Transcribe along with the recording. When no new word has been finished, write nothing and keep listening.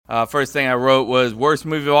First thing I wrote was worst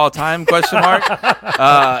movie of all time? Question mark.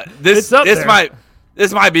 This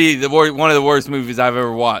might be one of the worst movies I've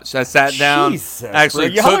ever watched. I sat down,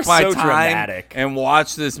 actually took my time and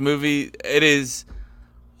watched this movie. It is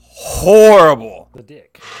horrible. The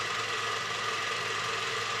dick.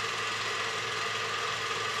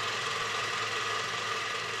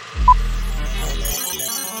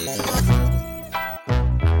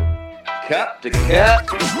 Cup to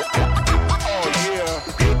cup.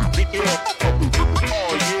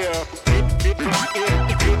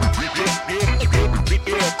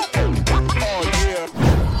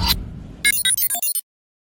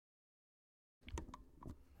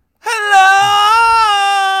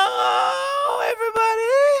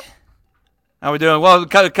 How we doing? Welcome to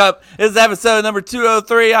Cut a Cup. This is episode number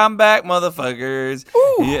 203. I'm back, motherfuckers.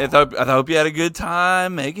 Yeah, I hope you had a good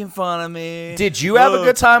time making fun of me. Did you have a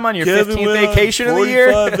good time on your 15th vacation of the year?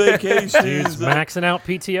 Dude's maxing out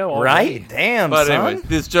PTO already. Right? Damn, but son. anyway,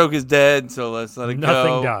 this joke is dead, so let's let it go.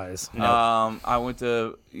 Nothing dies. I went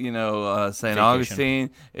to, St.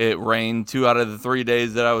 Augustine. It rained 2 out of the 3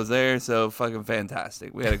 days that I was there, so fucking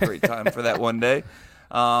fantastic. We had a great time for that one day.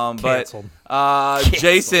 Canceled.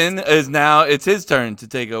 Jason is now, it's his turn to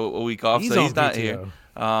take a week off, so he's not PTO.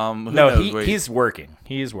 here. He's working.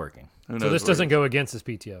 He is working. So this doesn't go against his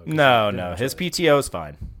PTO. No. His PTO is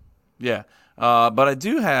fine. Yeah. But I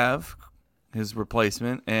do have his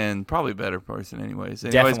replacement and probably better person anyways.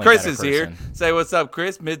 Definitely Chris better is here. person. Say what's up,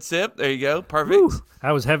 Chris. Mid-sip. There you go. Perfect. Woo.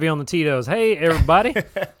 I was heavy on the Tito's. Hey, everybody.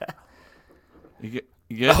 You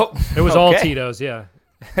good? Oh, It was all Tito's, yeah.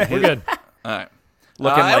 We're good. All right.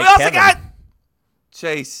 looking like we also Kevin. got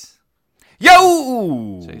Chase.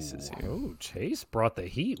 Yo! Chase is here. Oh, Chase brought the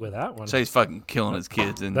heat with that one. Chase fucking killing his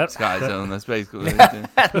kids in That- Sky Zone. That's basically what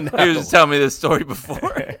he's doing. He was just telling me this story before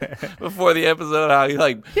the episode, how he had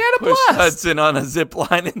a pushed blast. Hudson on a zip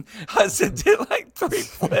line, and Hudson did like 3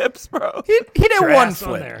 flips, bro. He did Your one ass on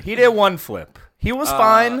flip. there. He did one flip. He was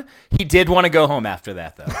fine. He did want to go home after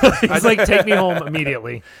that, though. He's like, take me home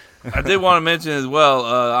immediately. I did want to mention as well,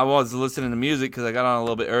 I was listening to music because I got on a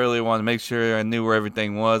little bit early, wanted to make sure I knew where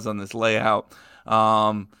everything was on this layout.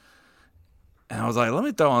 And I was like, let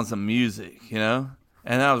me throw on some music, And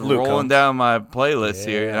I was Luke rolling Combs. down my playlist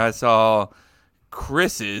here, and I saw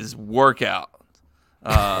Chris's workout.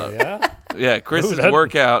 Yeah? Chris's Ooh, that-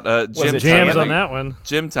 workout. Gym it Jams time, on that one.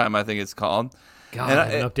 Gym time, I think it's called. God, And I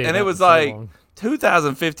haven't updated and that it was in so like long.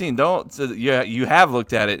 2015. You have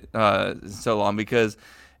looked at it so long because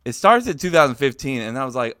it starts at 2015, and I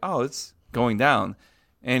was like, oh, it's going down.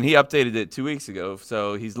 And he updated it 2 weeks ago,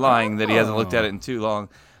 so he's lying that he hasn't looked at it in too long.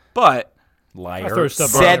 But I Liar. throw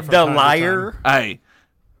stuff on there Said from the time to liar. hey,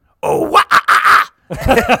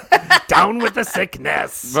 Down with the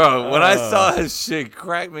sickness. bro, when I saw his shit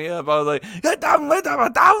crack me up, I was like, "You're down with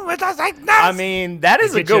the sickness." I mean, that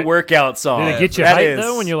is a get good you- workout song. Did it get you That hyped, is-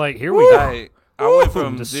 though, when you're like, here we go? I went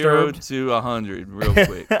from 0 Disturbed. to 100 real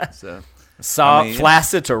quick. So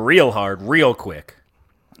flaccid to real hard, real quick.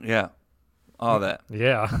 yeah, all that.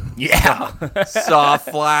 Yeah. Yeah. Soft,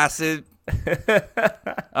 flaccid.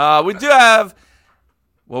 We do have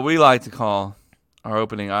what we like to call our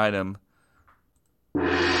opening item.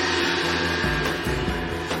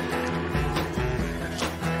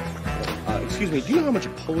 Excuse me, do you know how much a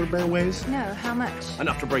polar bear weighs? No, how much?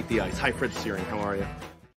 Enough to break the ice. Hi, Fred Searing. How are you?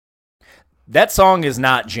 That song is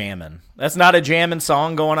not jamming. That's not a jamming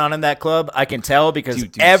song going on in that club. I can tell because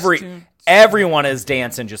everyone is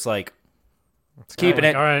dancing just like keeping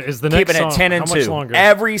it. All right, is the next keeping song, it 10 and how much 2. longer?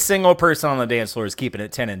 Every single person on the dance floor is keeping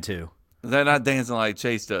it 10 and 2. They're not dancing like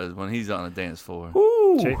Chase does when he's on the dance floor.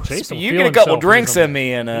 Ooh, Chase will you feel get a couple himself. drinks He's in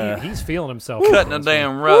me and He's feeling himself. Cutting a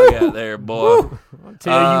damn rug out there, boy. I'll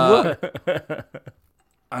tell you what.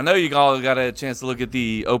 I know you all got a chance to look at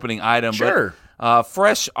the opening item, Sure. but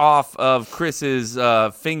fresh off of Chris's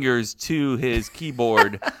fingers to his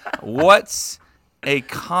keyboard, what's a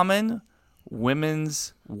common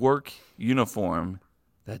women's work uniform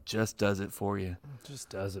that just does it for you? Just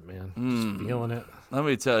does it, man. Just feeling it. Let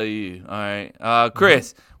me tell you. All right.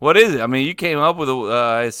 Chris, what is it? I mean, you came up with it,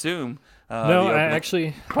 I assume. No, the I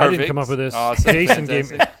opening- didn't come up with this. Awesome. Jason gave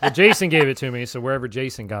Fantastic. Jason gave it to me, so wherever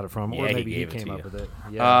Jason got it from, or Yeah, he maybe he gave it came to up you. with it.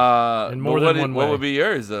 Yeah. In more but than one what way. would be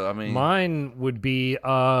yours, though? I mean, Mine would be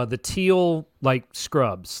the teal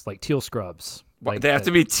scrubs, like teal scrubs. Like they have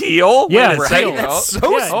to be teal? Yeah, Wait a right. second. That's so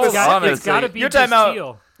Hold on a it's got to second. be You're just talking about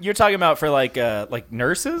teal. You're talking about for like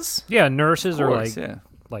nurses? Yeah, nurses Of or course, like yeah.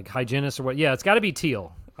 like hygienists or what. Yeah, it's got to be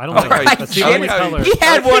teal. I don't like that's the only color. He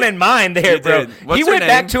had one in mind there, bro. He went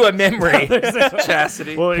back to a memory.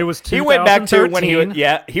 Chastity. Well, it was 2013. He went back to when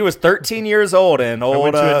he was 13 years old, and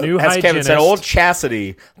old, as Kevin said, old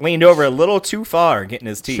Chastity leaned over a little too far getting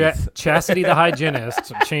his teeth. Chastity the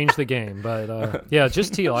hygienist changed the game, but yeah,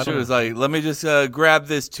 just teal. She was like, let me just grab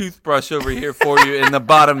this toothbrush over here for you in the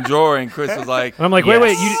bottom drawer, and Chris was like, and I'm like,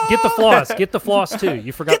 wait, you get the floss too.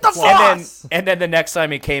 You forgot the floss. And then the next time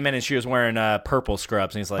he came in and she was wearing purple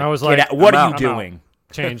scrubs, and he's like, I was like, what are you doing?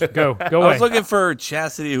 Change. Go away. I was looking for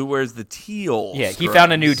Chastity who wears the teal. Yeah, he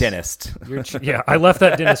found a new dentist. Yeah, I left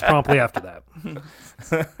that dentist promptly after that.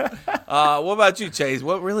 What about you, Chase?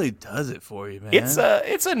 What really does it for you, man?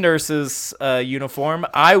 It's a nurse's uniform.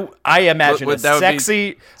 I imagine a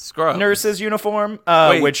sexy nurse's uniform,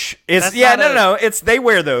 which is no. It's they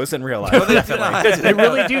wear those in real life. Well, they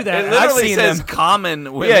really do that. It literally says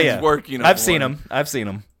common women's work uniform. I've seen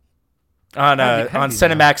them on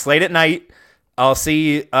Cinemax late at night. I'll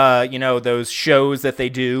see those shows that they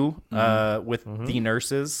do with the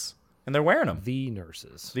nurses, and they're wearing them. The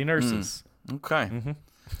nurses. Okay.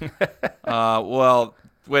 Well,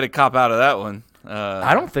 way to cop out of that one.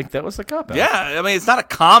 I don't think that was a cop out. Yeah, I mean, it's not a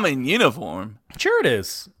common uniform. Sure it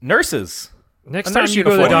is. Nurses. Next time you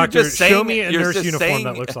go to the doctor, show me a nurse uniform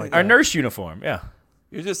that looks like that. A nurse uniform, yeah.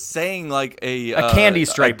 You're just saying like a candy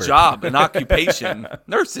striper. A job, an occupation.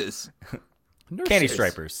 Nurses. Candy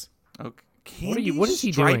stripers. Okay. What is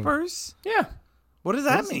he doing? Stripers? Yeah. What does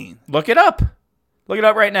that mean? Look it up. Look it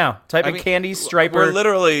up right now. Type in candy striper. We're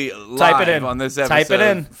literally live on this episode. Type it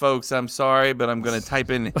in. Folks, I'm sorry, but I'm going to type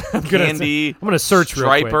in candy. I'm going to search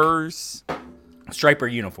stripers. Striper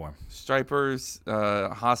uniform. Stripers,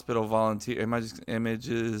 hospital volunteer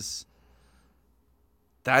images.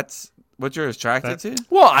 That's what you're attracted to?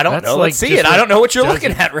 Well, I don't know. Let's see it. I don't know what you're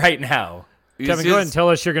looking at right now. Kevin, go ahead and tell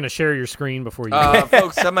us you're going to share your screen before you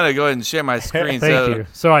folks, I'm going to go ahead and share my screen. Thank you.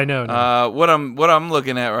 So I know now. What I'm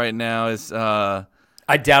looking at right now is I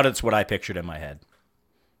doubt it's what I pictured in my head.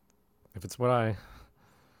 If it's what I...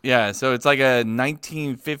 Yeah, so it's like a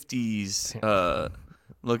 1950s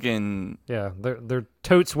looking... Yeah, they're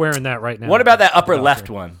totes wearing that right now. What about that upper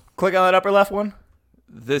left one? Click on that upper left one.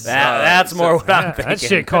 That's more what I'm thinking. That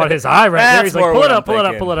shit caught his eye right there. He's like, pull it up.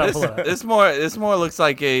 This more looks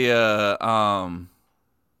like a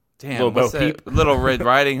Little Bo Peep, Little Red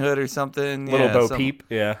Riding Hood or something. Little Bo Peep,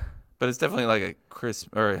 yeah. But it's definitely like a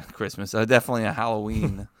Christmas, definitely a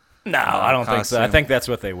Halloween. No, I don't think so. I think that's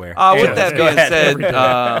what they wear. With that being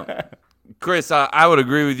said, Chris, I would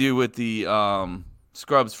agree with you with the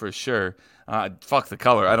scrubs for sure. Fuck the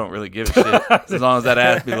color. I don't really give a shit as long as that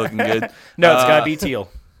ass be looking good. No, it's gotta be teal.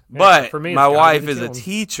 But for me, my wife is a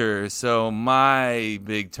teacher, so my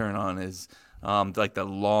big turn on is like the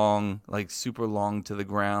long, like super long to the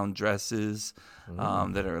ground dresses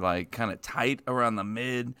that are like kind of tight around the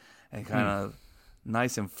mid and kind of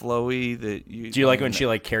nice and flowy. Do you like when she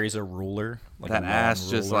like carries a ruler? Like that ass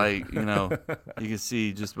ruler? Just like, you can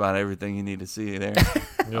see just about everything you need to see there.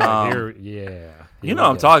 You know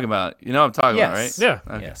what I'm talking about. You know what I'm talking about, right? Yeah.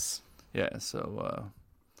 Okay. Yes. Yeah, so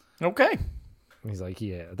okay. He's like,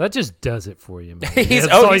 yeah, that just does it for you, man. he's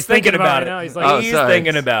thinking about it. Now. He's like, he's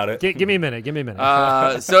thinking about it. Give me a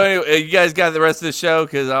minute. So anyway, you guys got the rest of the show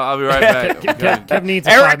because I'll be right back. Kev needs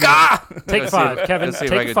Erica. Take 5, Kevin.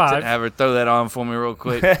 Take if I could 5. Have her throw that on for me real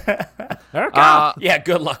quick. Erica. Yeah,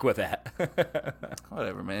 good luck with that.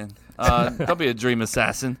 Whatever, man. Don't be a dream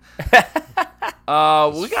assassin.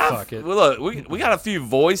 We got a few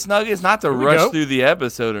voice nuggets, not to rush through the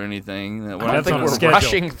episode or anything. I don't think we're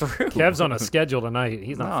rushing through. Kev's on a schedule tonight.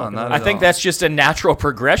 He's not. I think that's just a natural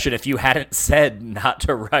progression. If you hadn't said not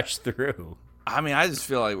to rush through, I mean, I just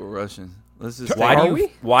feel like we're rushing. Let's just. Why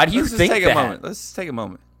do you think that? A moment. Let's just take a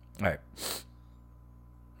moment. All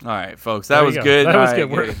right, folks. That was good. That was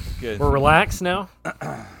good. We're relaxed now.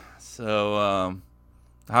 So,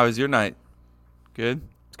 how was your night? Good.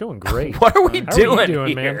 Going great. What are we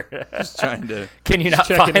doing man? here? Just trying to. Can you not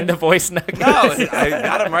find the voice nuggets? No, I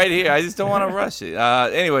got them right here. I just don't want to rush it.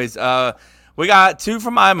 Anyways, we got 2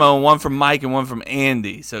 from Imone, 1 from Mike, and 1 from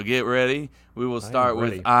Andy. So get ready. We will start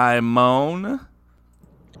with Imone.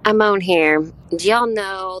 Imone here. Do y'all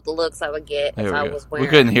know the looks I would get if I was wearing? We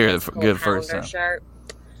couldn't hear it good first time. Shirt?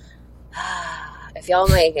 If y'all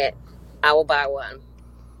make it, I will buy one.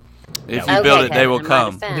 If you build it, they will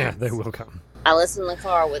come. Yeah, they will come. I listen in the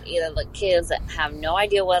car with either the kids that have no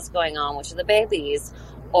idea what's going on, which are the babies,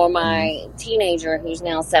 or my teenager who's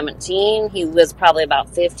now 17. He was probably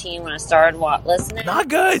about 15 when I started listening. Not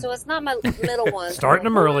good. So it's not my little one. Starting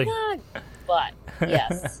them early. But,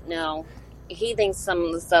 yes, no. he thinks some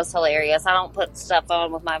of the stuff's hilarious. I don't put stuff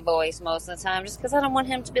on with my voice most of the time just because I don't want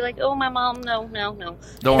him to be like, oh, my mom, no.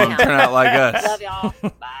 Don't want him to turn out like us. Love y'all.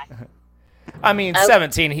 Bye. I mean,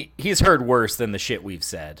 17, he's heard worse than the shit we've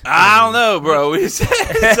said. I don't know, bro. We said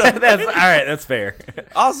that's, all right, that's fair.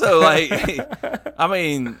 Also, like, I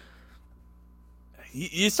mean,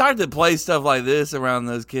 you start to play stuff like this around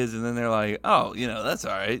those kids, and then they're like, oh, that's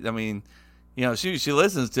all right. I mean, she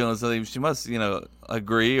listens to them, so she must,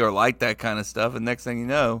 agree or like that kind of stuff. And next thing you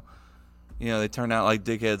know, they turn out like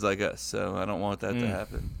dickheads like us. So I don't want that to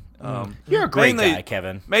happen. You're a great guy,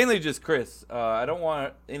 Kevin. Mainly just Chris. I don't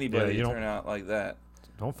want anybody to turn out like that.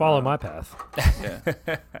 Don't follow my path.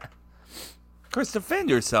 Yeah. Chris,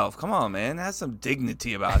 defend yourself. Come on, man. Have some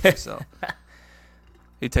dignity about yourself.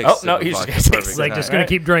 He takes. He's like just gonna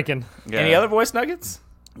keep drinking. Yeah. Any other voice nuggets?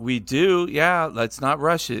 We do. Yeah. Let's not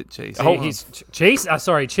rush it, Chase. Chase.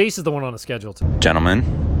 Sorry, Chase is the one on the schedule too.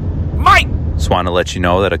 Gentlemen, Mike. Just want to let you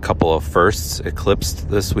know that a couple of firsts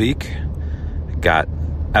eclipsed this week. Got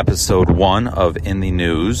episode 1 of In the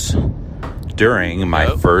News during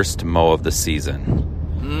my first mow of the season.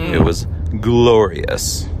 It was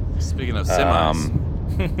glorious. Speaking of semis,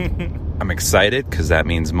 I'm excited because that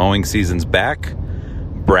means mowing season's back.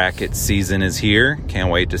 Bracket season is here. Can't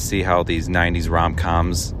wait to see how these 90s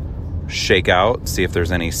rom-coms shake out. See if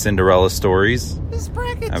there's any Cinderella stories.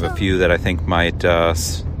 I have a few that I think might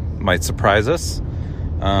surprise us.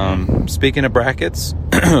 Speaking of brackets,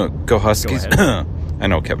 go Huskies. Go I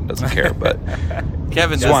know Kevin doesn't care, but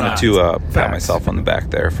Kevin just wanted to pat myself on the back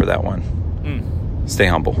there for that one. Stay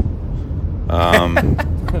humble.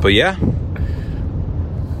 But yeah,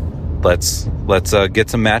 let's get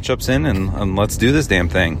some matchups in and let's do this damn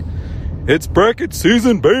thing. It's bracket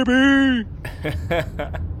season, baby.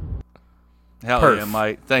 Hell yeah,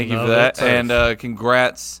 Mike! Thank you for that, and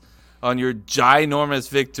congrats on your ginormous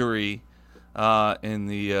victory in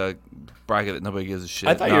the bracket that nobody gives a shit.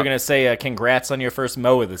 I thought you were going to say congrats on your first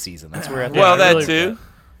mow of the season. That's where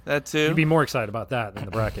that too. You'd be more excited about that than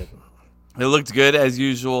the bracket. It looked good as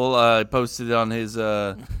usual. I posted it on his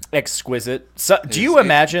exquisite. So, do you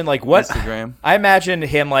imagine what Instagram? I imagine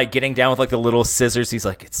him getting down with the little scissors. He's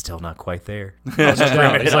like, it's still not quite there. He's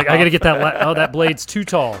like, I got to get that. That blade's too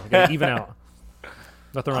tall. I got to even out.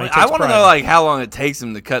 Nothing wrong. I want to know how long it takes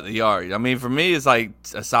him to cut the yard. I mean, for me, it's like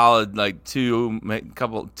a solid 2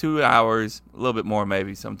 hours, a little bit more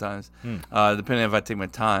maybe sometimes, depending if I take my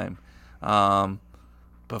time.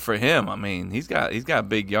 But for him, I mean, he's got a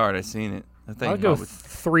big yard. I've seen it. I think I'll go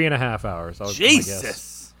 3.5 hours.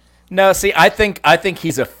 Jesus. No, see, I think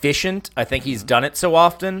he's efficient. I think he's done it so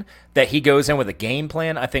often that he goes in with a game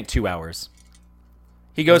plan. I think 2 hours.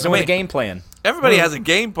 He goes in with a game plan. Everybody has a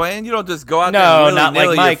game plan. You don't just go out there and not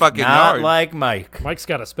like Mike. Your fucking not yard. like Mike. Mike's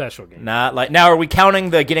got a special game. Not like now. Are we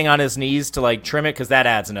counting the getting on his knees to trim it? Because that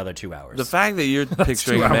adds another 2 hours. The fact that you're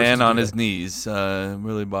picturing a man on his knees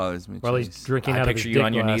really bothers me. Well, he's drinking out of his dick glass. I picture you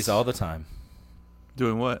on your glass. knees all the time.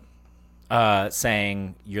 Doing what?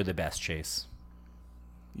 Saying you're the best, Chase.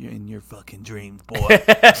 You're in your fucking dreams, boy.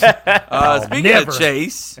 Speaking of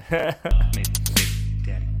Chase.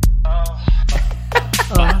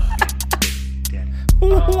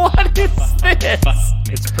 What is this?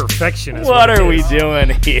 It's perfection. What are we doing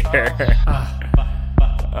here?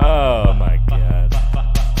 Oh my god.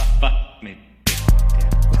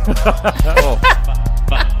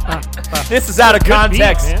 This is out of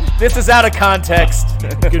context. This is out of context.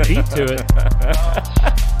 Good beat to it.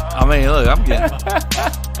 I mean, look, I'm getting.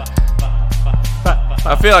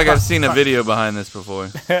 I feel like I've seen a video behind this before.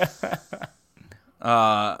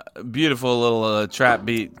 Beautiful little trap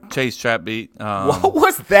beat, Chase trap beat. What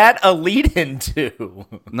was that a lead into?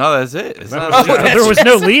 No, that's it. There was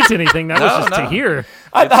no lead to anything. That was just to hear.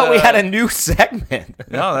 I thought we had a new segment.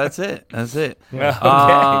 No, that's it. That's it.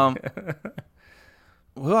 Okay.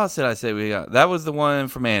 Who else did I say we got? That was the one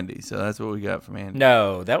from Andy. So that's what we got from Andy.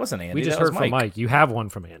 No, that wasn't Andy. We just heard from Mike. You have one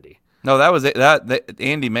from Andy. No, that was it. That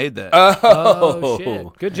Andy made that. Oh shit!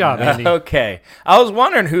 Good job, Andy. Okay, I was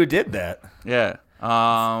wondering who did that. Yeah.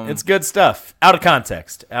 It's good stuff. Out of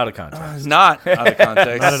context. Out of context. It's not out of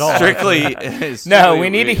context. Not at all. Strictly no, we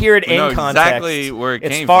need to hear it in context. Exactly where it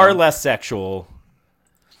came from. It's far less sexual.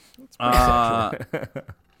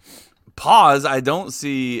 Pause. I don't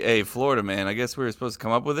see a Florida man. I guess we were supposed to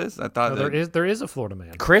come up with this. I thought there is a Florida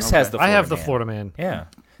man. Chris has the Florida man. I have the Florida man. Yeah.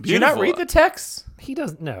 Beautiful. Do you not read the text? He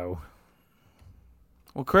doesn't know.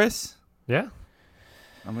 Well, Chris. Yeah.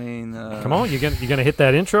 I mean, come on, you gonna hit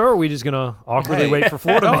that intro, or are we just gonna awkwardly wait for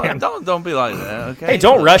Florida man? Don't be like that, okay? Hey,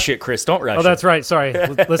 don't rush it, Chris. Don't rush it. Oh, that's right. Sorry.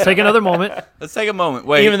 Let's take another moment. Let's take a moment.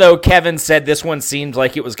 Wait. Even though Kevin said this one seemed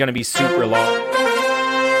like it was going to be super long.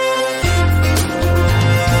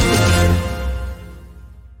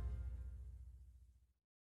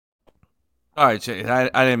 All right, Chase. I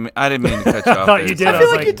didn't mean to cut you off. I thought you did. I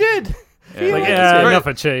feel like you did. Yeah, enough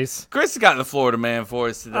of Chase. Chris got the Florida man for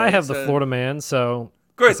us today. I have the Florida man, so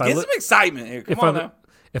Chris, get some excitement here. Come on now.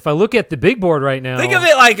 If I look at the big board right now, think of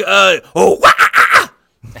it like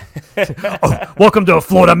welcome to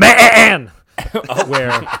Florida man.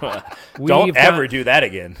 Where don't ever do that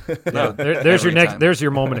again. No, there's your next. There's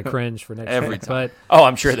your moment of cringe for next every time. But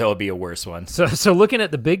I'm sure there will be a worse one. So looking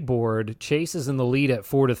at the big board, Chase is in the lead at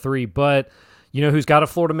 4-3. But you know who's got a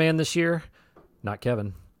Florida man this year? Not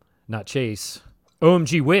Kevin, not Chase.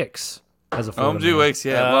 OMG Wicks has a Florida man. OMG Wicks,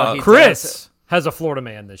 yeah. Chris has a Florida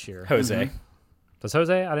man this year. Jose. Mm-hmm. Does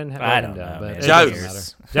Jose? I didn't have. I don't know. But Josie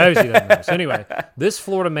doesn't matter. So anyway, this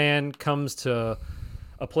Florida man comes to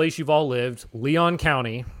a place you've all lived, Leon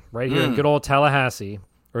County, right here in good old Tallahassee.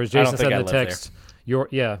 Or as Jason said in the text,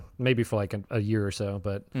 maybe for like a year or so.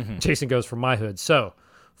 But Jason goes from my hood. So,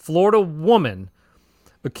 Florida woman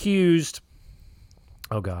accused.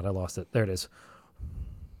 Oh God, I lost it. There it is.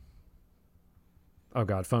 Oh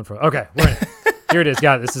God, phone froze. Okay, we're in. Here it is.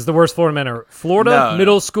 Got it. This is the worst Florida man ever. Florida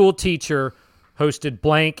middle school teacher hosted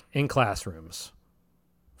blank in classrooms.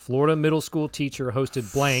 Florida middle school teacher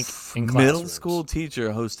hosted blank in classrooms. Middle school teacher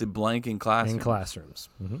hosted blank in classrooms. In classrooms.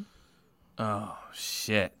 Mm-hmm. Oh,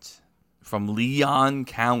 shit. From Leon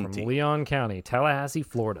County. From Leon County, Tallahassee,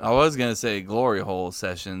 Florida. I was going to say glory hole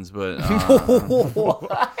sessions, but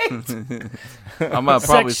what? I'm going to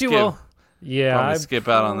probably skip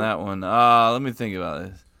out on that one. Let me think about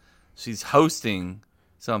this. She's hosting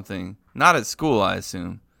something. Not at school, I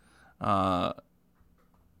assume. I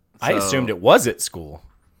assumed it was at school.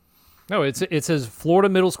 No, it says Florida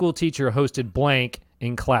middle school teacher hosted blank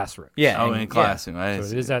in classroom. Yeah. In classroom. So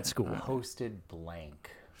it is at school. Hosted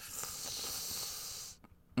blank.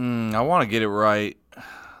 I want to get it right.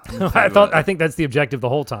 I think that's the objective the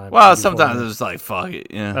whole time. Well, sometimes it's just like, fuck it.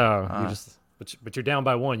 Yeah. But you're down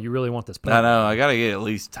by one. You really want this point. I know. I got to get at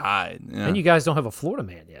least tied. Yeah. And you guys don't have a Florida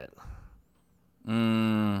man yet.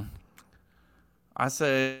 I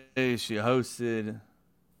say she hosted.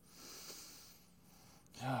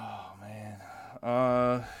 Oh man.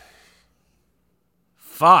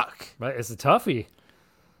 Fuck. But it's a toughie.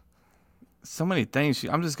 So many things.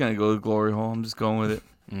 I'm just gonna go to glory hole. I'm just going with it.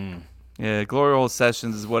 Yeah, glory hole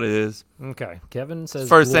sessions is what it is. Okay. Kevin says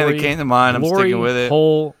first thing that came to mind. I'm sticking with it.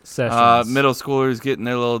 Hole sessions. Middle schoolers getting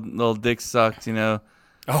their little dick sucked. You know.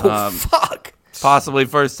 Fuck. Possibly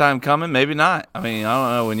first time coming, maybe not. I mean, I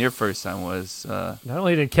don't know when your first time was. Not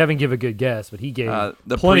only did Kevin give a good guess, but he gave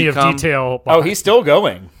the plenty of pre-cum. detail. Oh, he's still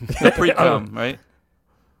going. The pre-cum, right?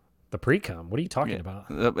 The pre-cum? What are you talking about?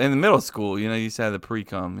 In the middle school, you used to have the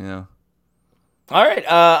pre-cum, All right,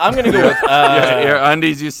 I'm going to go with... your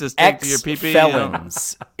undies used to stick to your pee-pee?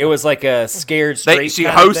 Ex-felons. It was like a scared straight She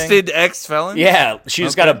hosted ex-felons? Yeah, she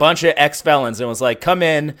just got a bunch of ex-felons and was like, come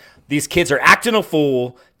in, these kids are acting a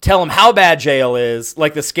fool, tell them how bad jail is,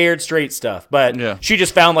 like the scared straight stuff. But she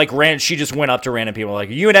just found she just went up to random people like,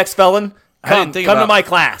 are you an ex-felon? Come to my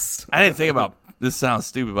class. I didn't think about, this sounds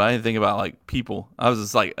stupid, but I didn't think about like people. I was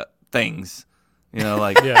just like things,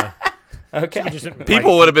 yeah. Okay.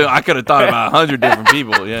 People would have been, I could have thought about 100 different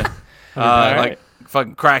people, yeah. Like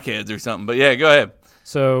fucking crackheads or something. But yeah, go ahead.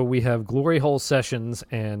 So we have glory hole sessions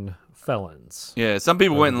and felons. Yeah, some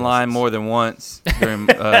people went in line more than once. During,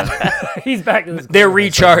 He's back to this. Their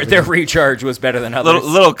recharge was better than others.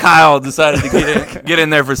 Little Kyle decided to get in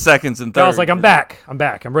there for seconds and thirds. Kyle's like, I'm back.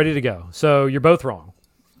 I'm ready to go. So you're both wrong.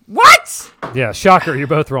 What? Yeah, shocker. You're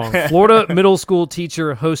both wrong. Florida middle school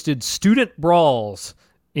teacher hosted student brawls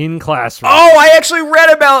in classroom. Oh, I actually read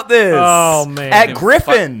about this. Oh man, at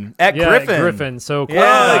Griffin. Griffin. So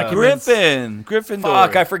Gryffindor.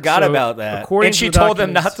 Fuck, I forgot about that. And she told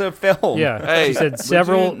them not to film. Yeah, she said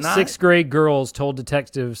several sixth grade girls told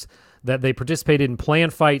detectives that they participated in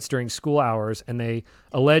planned fights during school hours, and they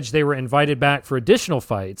alleged they were invited back for additional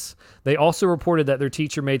fights. They also reported that their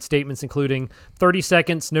teacher made statements including 30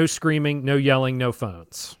 seconds, no screaming, no yelling, no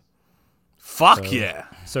phones. Fuck yeah.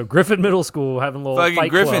 So Griffin Middle School having a little fucking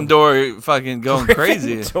fight Gryffindor club. Fucking going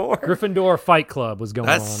crazy. Gryffindor fight club was going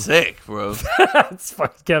on. That's sick, bro. That's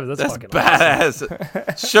fucking Kevin. That's fucking badass.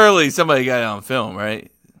 Awesome. Surely somebody got it on film,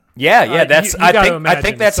 right? Yeah. I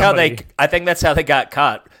think that's how they got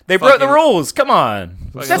caught. They broke the rules. Come on.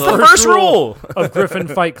 That's the first rule of Griffin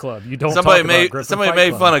Fight Club. You don't. Somebody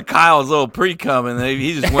made fun of Kyle's little pre-cum, and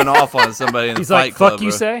he just went off on somebody in the fight club. Fuck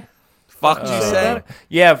you say. Fuck you say?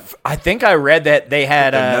 Yeah, I think I read that they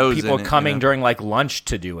had people coming during like lunch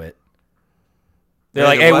to do it. They're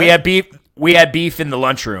like, "Hey, we had beef in the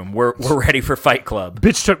lunchroom. We're ready for Fight Club."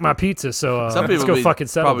 Bitch took my pizza, so some people let's go fucking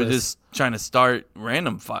settle probably this. Just trying to start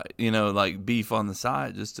random fight, like beef on the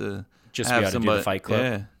side, just to just be able to do the Fight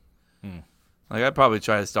Club. Yeah. Like I'd probably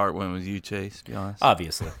try to start one with you, Chase. To be honest.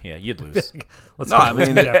 Obviously, yeah, you'd lose. No, I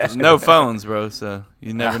mean no phones, bro. So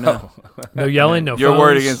you never know. No yelling, no. Your phones.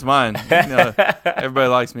 word against mine. You know, everybody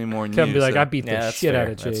likes me more than Kevin you. Be like, I beat the shit fair. out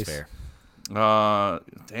of Chase. That's fair.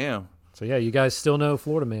 Damn. So yeah, you guys still know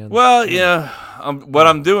Florida man. Well, yeah. What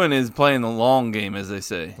I'm doing is playing the long game, as they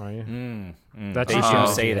say. Are you? That's they do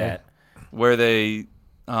say that. Where they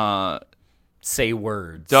say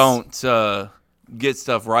words. Don't get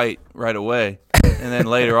stuff right away, and then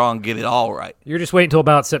later on get it all right. You're just waiting until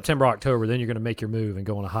about September, October, then you're going to make your move and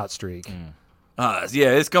go on a hot streak. Yeah,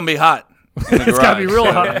 it's going to be hot. It's got to be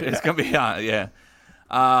real hot. It's going to be hot, yeah.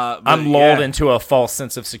 I'm lulled into a false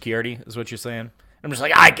sense of security, is what you're saying? I'm just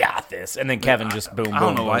like, I got this. And then Kevin just boom, boom, I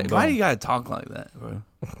don't know boom, why do you got to talk like that, bro?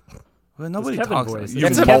 Well, nobody talks like that.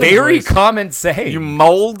 It's a very common saying. You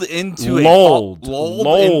mold into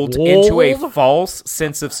lulled into a false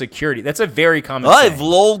sense of security. That's a very common saying. I've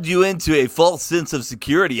lulled you into a false sense of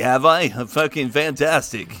security, have I? Fucking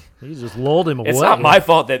fantastic. You just lulled him away. It's not my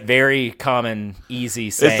fault that very common,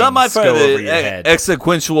 easy sayings It's not my fault that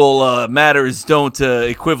exequential matters don't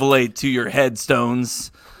equivalate to your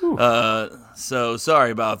headstones. So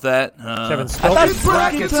sorry about that. Kevin, it's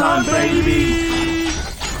bracket time, baby.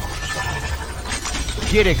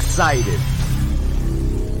 Get excited.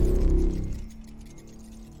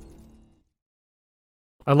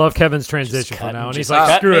 I love Kevin's transition for now. And he's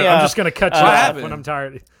like, screw it. I'm just going to cut you off when I'm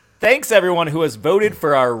tired. Thanks, everyone who has voted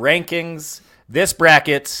for our rankings. This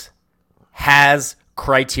bracket has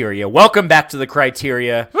criteria. Welcome back to the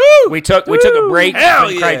criteria. Woo! We took a break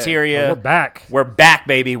from criteria. We're back. We're back,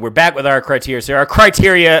 baby. We're back with our criteria. So our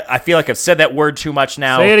criteria, I feel like I've said that word too much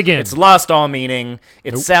now. Say it again. It's lost all meaning.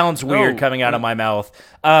 It sounds weird coming out of my mouth.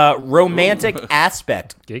 Romantic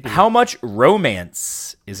aspect. How much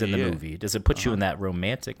romance is in the movie? Does it put you in that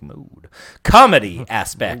romantic mood? Comedy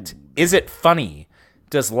aspect. Is it funny?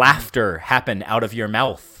 Does laughter happen out of your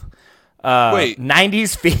mouth? Wait.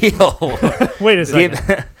 90s feel. Wait a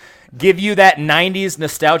second. Give you that 90s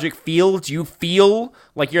nostalgic feel. Do you feel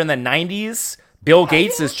like you're in the 90s? Bill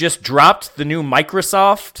Gates has just dropped the new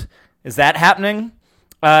Microsoft. Is that happening?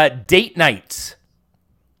 Date night.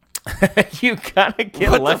 You gotta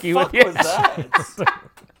get lucky with your...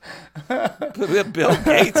 Bill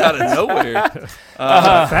Gates out of nowhere.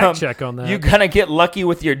 Fact check on that. You gonna get lucky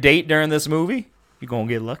with your date during this movie? You gonna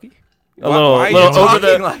get lucky? A little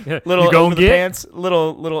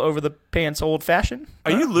over the pants, old fashioned.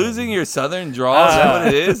 Are you losing your southern drawl? Is that what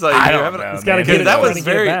it is? Like, I don't know. That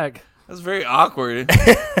was very awkward.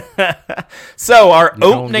 So our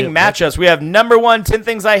opening matchups, we have number 1, 10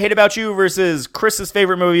 Things I Hate About You versus Chris's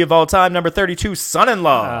favorite movie of all time. Number 32,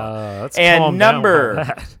 Son-in-Law. And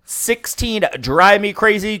number 16, Drive Me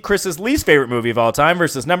Crazy, Chris's least favorite movie of all time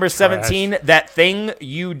versus number 17, That Thing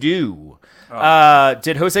You Do.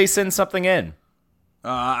 Did Jose send something in?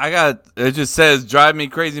 It just says Drive Me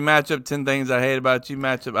Crazy matchup, 10 Things I Hate About You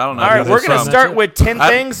matchup. I don't know. All right, we're going to start with 10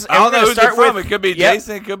 things. I don't know who's it from. It could be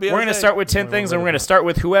Jason. It could be We're going to start with 10 things, and we're going to start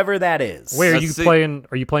with whoever that is. Wait, are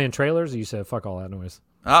you playing trailers? Or you said fuck all that noise?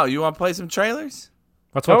 Oh, you want to play some trailers?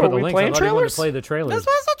 That's why I put the link. Playing trailers? To play the trailers. Let's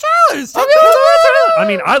play some trailers. I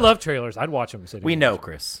mean, I love trailers. I'd watch them. We know,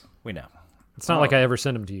 Chris. We know. It's not like I ever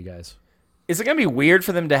send them to you guys. Is it going to be weird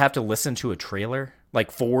for them to have to listen to a trailer?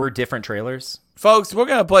 Like 4 different trailers? Folks, we're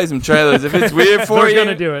going to play some trailers. If it's weird for you. We're going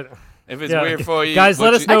to do it. If it's weird for you. Guys,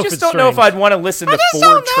 let us know I just don't know if I'd want to listen to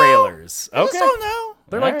 4 trailers. I just don't know.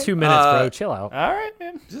 They're like 2 minutes, bro. Chill out. All right,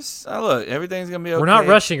 man. Just look, everything's going to be okay. We're not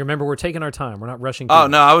rushing. Remember, we're taking our time. We're not rushing. Oh,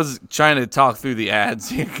 no, I was trying to talk through the ads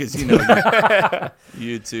here because,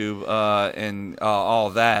 YouTube and all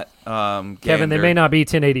that. Kevin, they may not be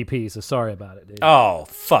 1080p, so sorry about it, dude. Oh,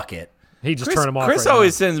 fuck it. He just turned them off. Chris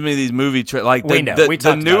always sends me these movie trailers. Like we know. We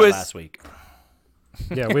talked about it last week.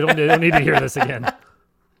 Yeah, we don't need to hear this again.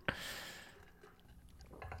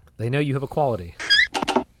 They know you have a quality.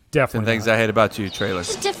 Definitely. 10 Things I Hate About You trailers.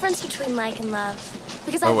 There's a difference between like and love.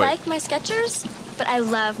 Because I like my Skechers, but I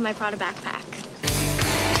love my Prada backpack.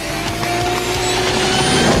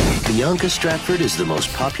 Bianca Stratford is the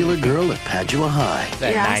most popular girl at Padua High.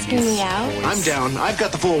 You're asking me out? I'm down. I've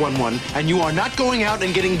got the 411, and you are not going out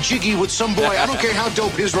and getting jiggy with some boy. I don't care how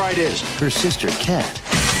dope his ride is. Her sister, Kat,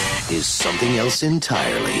 is something else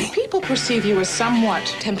entirely. People perceive you as somewhat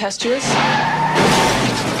tempestuous.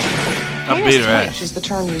 I'm beating her ass. Is the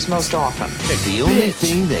term used most often. The only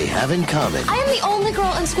thing they have in common. I am the only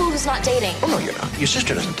girl in school who's not dating. Oh, no, you're not. Your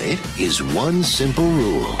sister doesn't date. Is one simple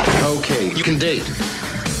rule. Okay, you can date.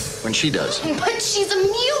 When and she does. But she's a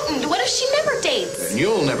mutant. What if she never dates? And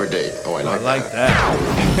you'll never date. Oh, I like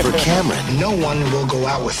that. For Cameron, no one will go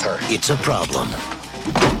out with her. It's a problem.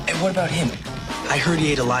 And what about him? I heard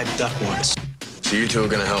he ate a live duck once. So you two are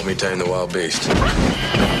gonna help me tame the wild beast?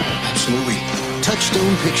 Absolutely.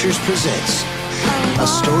 Touchstone Pictures presents a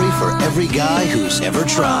story for every guy who's ever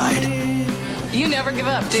tried. You never give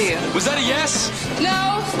up, do you? Was that a yes?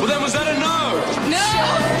 No. Well, then was that a no?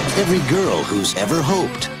 No. Every girl who's ever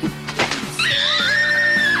hoped.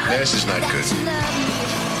 This is not good.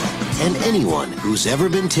 And anyone who's ever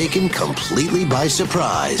been taken completely by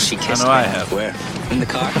surprise. She kissed I know me. I have. Where? In the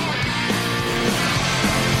car.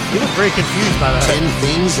 You look very confused by that. 10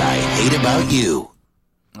 Things I Hate About You.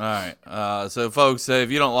 All right. So, folks,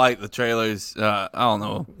 if you don't like the trailers, I don't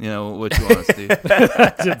know, what you want us to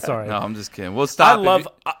do. Sorry. No, I'm just kidding. We'll stop.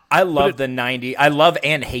 I love the 90s. I love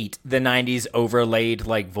and hate the 90s overlaid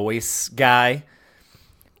voice guy.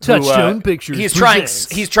 Touchstone Pictures. He's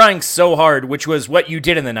trying so hard, which was what you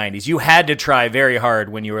did in the 90s. You had to try very hard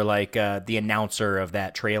when you were the announcer of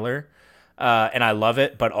that trailer. And I love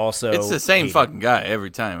it, but also it's the same fucking guy every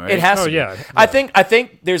time, right? It has to. Yeah. I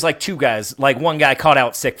think there's two guys. One guy caught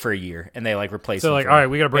out sick for a year, and they replaced him. So all right,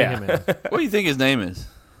 we got to bring him in. What do you think his name is?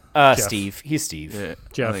 Steve. He's Steve. Yeah,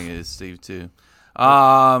 Jeff. I think it is Steve too.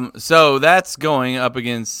 So that's going up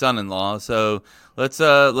against Son-in-Law. So let's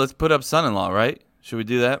put up Son-in-Law, right? Should we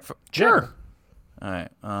do that? Sure. All right.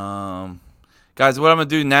 Guys, what I'm gonna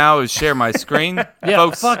do now is share my screen. Yeah,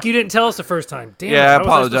 folks. Fuck, you didn't tell us the first time. Damn. Yeah, I how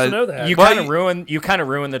apologize. was I supposed to know that? You kind of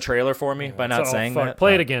ruined the trailer for me by not saying that.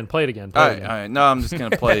 Play it again. Play it again. All right. No, I'm just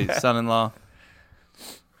gonna play Son-in-Law.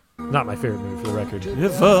 Not my favorite movie, for the record.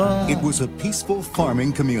 It was a peaceful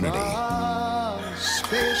farming community. A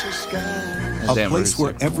place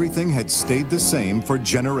where everything had stayed the same for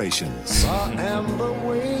generations.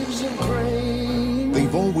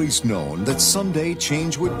 They've always known that someday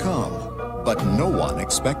change would come, but no one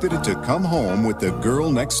expected it to come home with the girl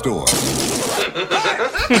next door.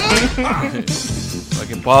 Like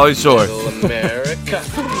in Pauly Shore. America.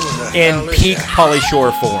 In peak Pauly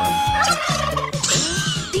Shore form.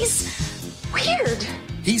 He's weird.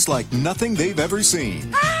 He's like nothing they've ever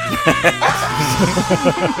seen.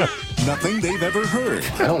 Nothing they've ever heard.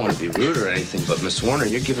 I don't want to be rude or anything, but Miss Warner,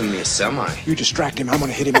 you're giving me a semi. You distract him, I'm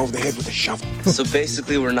gonna hit him over the head with a shovel. So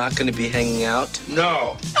basically, we're not going to be hanging out?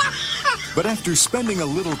 No. But after spending a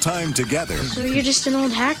little time together... So you're just an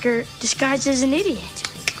old hacker disguised as an idiot.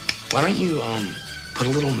 Why don't you, put a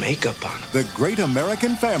little makeup on him? The Great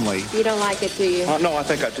American Family... You don't like it, do you? No, I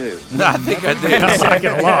think I do. No, I think I did. I like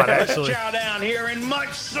it a lot, actually. Chow down here and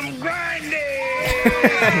munch some grinding.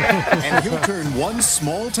 And he'll turn one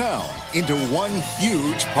small town into one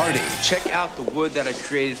huge party. Check out the wood that I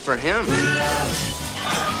created for him.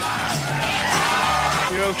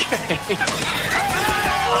 You okay?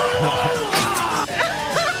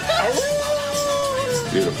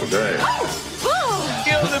 Beautiful day.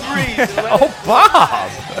 Feel the breeze. Oh, Bob!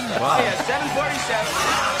 Wow. Yeah,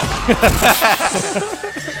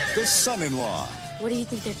 747. The Son-in-Law. What do you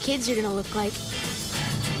think their kids are gonna look like?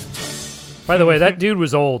 By the way, that dude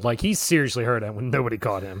was old. He seriously hurt him when nobody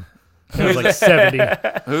caught him. He was 70. He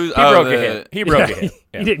broke a hip. He broke a hip.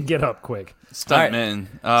 He didn't get up quick. Stuntman.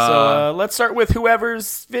 So let's start with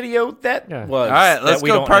whoever's video that was. All right, let's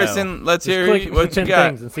go person. Know. Let's hear what you 10 got.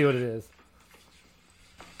 things and see what it is.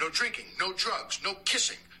 No drinking, no drugs, no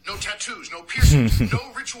kissing, no tattoos, no piercings, no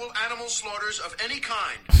ritual animal slaughters of any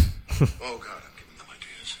kind. Oh, God, I'm getting them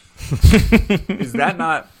ideas. Is that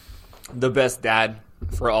not the best dad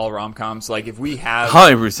for all rom-coms? If we have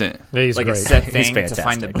 100%, he's a great. set thing to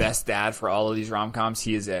find the best dad for all of these rom-coms,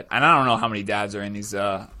 he is it. And I don't know how many dads are in these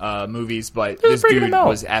movies, but this dude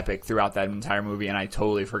was epic throughout that entire movie, and I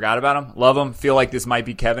totally forgot about him. Love him. Feel like this might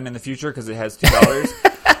be Kevin in the future because it has $2.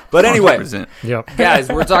 But anyway, guys,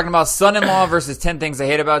 we're talking about Son-in-Law versus 10 Things I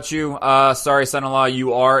Hate About You. Sorry, Son-in-Law,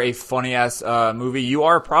 you are a funny-ass movie. You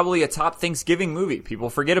are probably a top Thanksgiving movie. People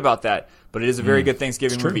forget about that, but it is a very good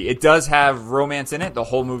Thanksgiving movie. It does have romance in it. The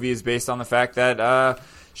whole movie is based on the fact that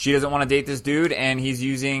she doesn't want to date this dude, and she's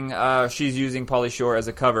using Pauly Shore as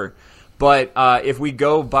a cover. But if we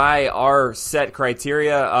go by our set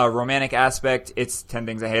criteria, romantic aspect, it's 10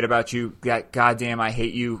 Things I Hate About You. That goddamn I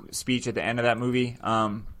hate you speech at the end of that movie.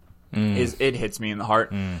 It hits me in the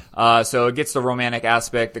heart. So it gets the romantic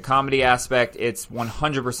aspect. The comedy aspect, it's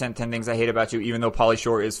 100% 10 Things I Hate About You, even though Pauly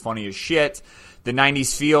Shore is funny as shit. The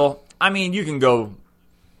 90s feel, you can go,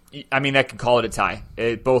 that could call it a tie.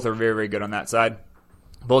 Both are very, very good on that side.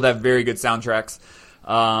 Both have very good soundtracks.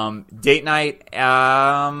 Date Night,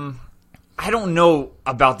 I don't know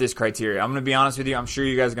about this criteria. I'm going to be honest with you. I'm sure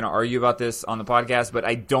you guys are going to argue about this on the podcast, but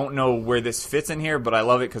I don't know where this fits in here, but I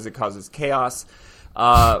love it because it causes chaos.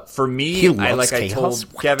 For me, I told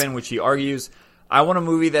Kevin, which he argues, I want a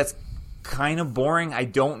movie that's kind of boring. I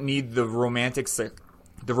don't need the romantic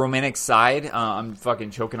side. I'm fucking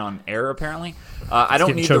choking on air, apparently. I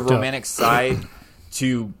don't need the romantic side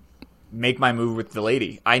to make my move with the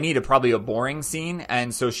lady. I need probably a boring scene,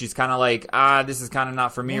 and so she's kind of like, this is kind of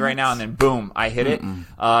not for me right now, and then boom, I hit it.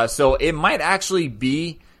 So it might actually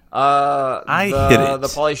be the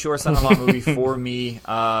Pauly Shore son-in-law movie for me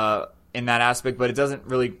in that aspect, but it doesn't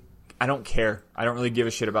really. I don't care. I don't really give a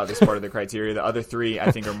shit about this part of the criteria. The other three, I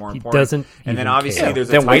think, are more important. And then obviously there's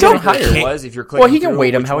a title if you're clicking through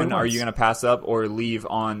which one are you going to pass up or leave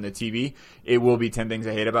on the TV, it will be 10 Things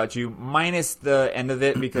I Hate About You, minus the end of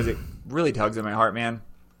it because it really tugs at my heart, man.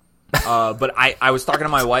 But I was talking to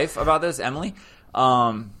my wife about this, Emily.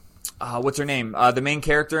 What's her name? The main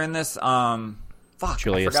character in this.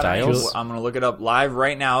 Julia Stiles. I'm going to look it up live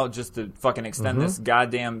right now just to fucking extend this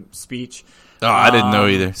goddamn speech. Oh, I didn't know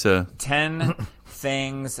either. So 10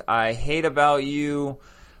 Things I Hate About You.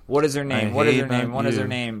 What is her name? What is her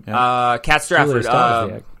name? Kat Strafford.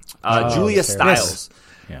 Julia Stiles.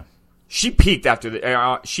 Yeah. She peaked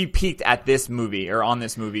she peaked at this movie or on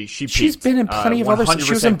this movie. She's been in plenty of other.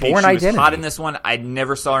 She was in Born Identity. She was hot in this one. I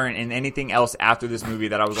never saw her in anything else after this movie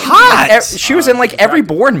that I was like hot. She was in like every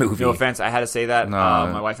Bourne movie. No offense, I had to say that.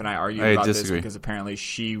 My wife and I argued about this because apparently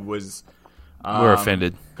she was. We're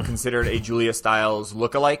offended. Considered a Julia Stiles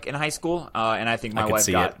lookalike in high school, and I think my wife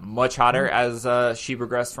got much hotter as she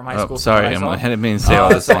progressed from high school. Sorry, Emily, I didn't mean to say all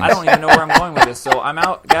this. So I don't even know where I'm going with this. So I'm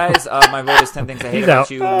out, guys. My vote is 10 Things I Hate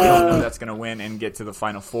About You. We don't know that's going to win and get to the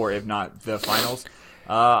final four, if not the finals.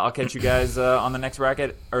 I'll catch you guys on the next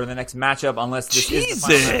bracket or the next matchup, unless this is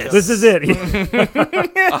the final matchup. This is it.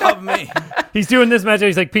 Me. He's doing this matchup.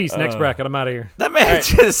 He's like, peace, next bracket. I'm out of here. That man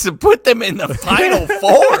just put them in the final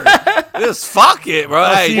four. Just fuck it, bro.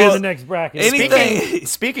 I'll see you in the next bracket.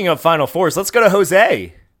 Speaking of final fours, let's go to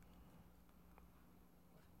Jose.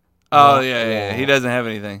 Oh, yeah. He doesn't have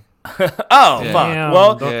anything. Fuck.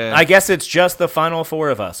 Well, I guess it's just the final four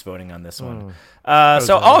of us voting on this one.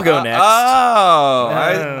 So I'll go next.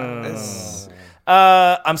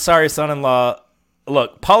 I'm sorry, son-in-law.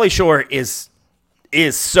 Look, Pauly Shore is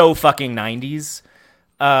so fucking 90s,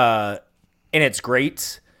 and it's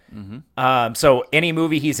great. So any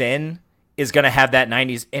movie he's in is gonna have that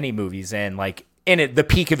 90s. Any movies in like in it, the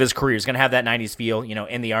peak of his career is gonna have that 90s feel. You know,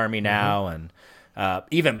 in the Army now, and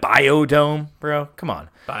even Biodome, bro. Come on.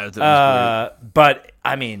 But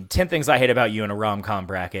I mean, 10 Things I Hate About You in a rom-com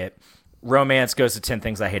bracket. Romance goes to 10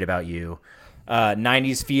 Things I Hate About You.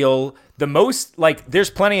 90s feel, the most, like,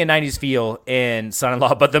 there's plenty of 90s feel in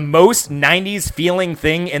Son-in-Law, but the most 90s feeling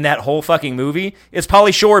thing in that whole fucking movie is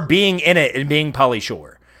Pauly Shore being in it and being Pauly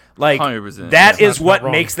Shore. Like, 100%. That is what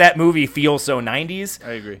makes that movie feel so 90s.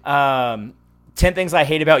 I agree. 10 Things I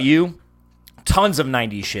Hate About You, tons of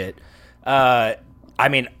 90s shit. I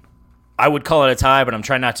mean, I would call it a tie, but I'm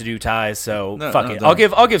trying not to do ties, so fuck it.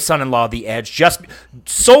 I'll give Son-in-Law the edge just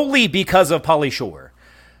solely because of Pauly Shore.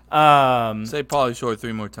 Say Pauly Shore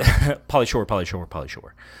 3 more times. Pauly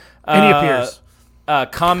Shore. And he appears.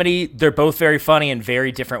 Comedy, they're both very funny in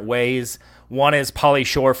very different ways. One is Pauly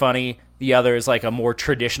Shore funny. The other is like a more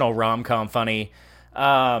traditional rom-com funny.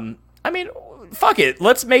 I mean, fuck it.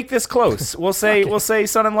 Let's make this close. We'll say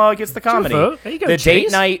Son-in-Law gets the comedy. The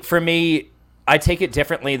date night for me, I take it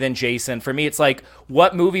differently than Jason. For me, it's like,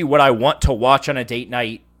 what movie would I want to watch on a date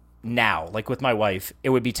night now? Like with my wife, it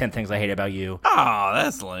would be 10 Things I Hate About You. Oh,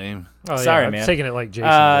 that's lame. Sorry, man. I'm taking it like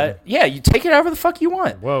Jason. Yeah, you take it however the fuck you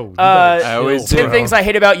want. Whoa. I always 10 Things I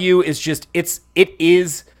Hate About You is just, it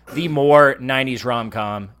is the more 90s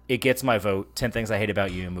rom-com. It gets my vote. 10 Things I Hate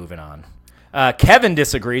About You. Moving on. Kevin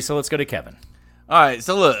disagrees, so let's go to Kevin. All right,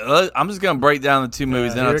 so look, I'm just going to break down the two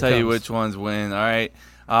movies, then I'll tell you which ones win, all right?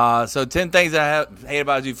 So 10 Things I Hate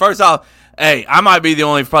About You. First off, hey, I might be the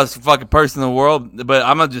only fucking person in the world, but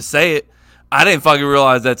I'm going to just say it. I didn't fucking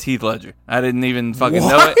realize that's Heath Ledger. I didn't even fucking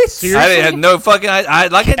know it. Seriously? I didn't have no fucking. I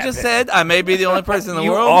just said, I may be the only person in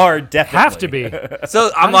the world. You are definitely. Have to be.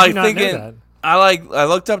 So I'm like thinking. I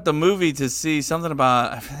looked up the movie to see something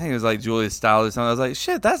about. I think it was like Julia Stiles or something. I was like,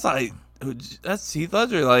 shit, that's Heath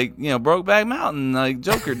Ledger, like, you know, Brokeback Mountain, like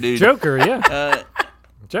Joker dude. Joker, yeah.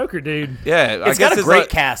 Joker, dude. Yeah, it's got a great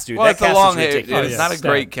cast, dude. Well, that cast long is hair. It's not a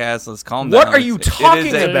great cast. Let's calm down. What are you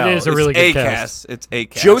talking about? It is a really good cast. It's a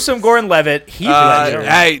cast. Joseph Gordon-Levitt, Heath Ledger.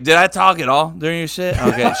 Hey, did I talk at all during your shit?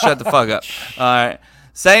 Okay, shut the fuck up. All right.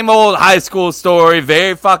 Same old high school story,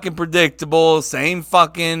 very fucking predictable. Same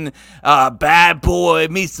fucking bad boy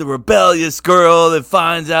meets the rebellious girl that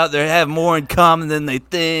finds out they have more in common than they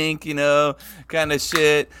think, kind of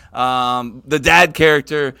shit. The dad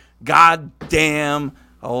character, goddamn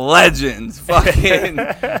legend, fucking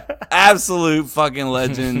absolute fucking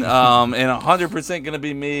legend, and 100% gonna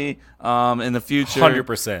be me in the future.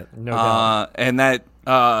 100%, no doubt. And that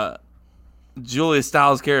Julia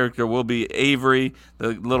Stiles character will be Avery. The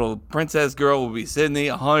little princess girl will be Sydney.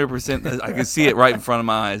 100%. I can see it right in front of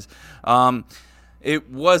my eyes. It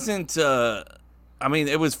wasn't.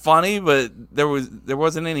 It was funny, but there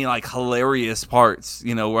wasn't any like hilarious parts,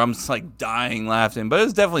 where I'm just like dying laughing. But it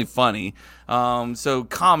was definitely funny. So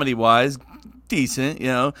comedy wise, decent.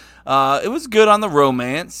 It was good on the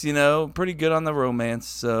romance. Pretty good on the romance.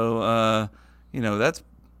 So that's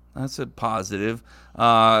a positive.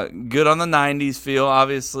 Good on the 90s feel,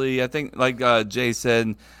 obviously. I think, like Jay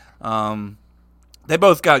said, they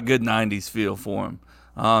both got good 90s feel for them.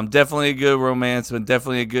 Definitely a good romance, but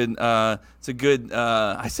definitely a good, it's a good,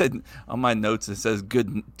 I said on my notes, it says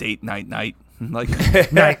good date night. Like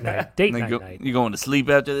date night. You going to sleep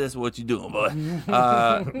after this? What you doing, boy?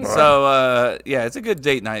 Yeah, it's a good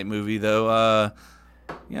date night movie, though.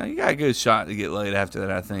 You got a good shot to get laid after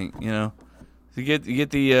that, I think, You get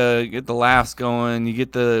the laughs going, you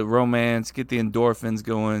get the romance, get the endorphins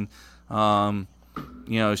going.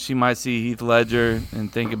 She might see Heath Ledger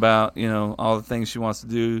and think about all the things she wants to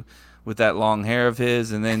do with that long hair of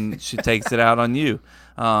his, and then she takes it out on you.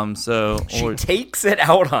 She takes it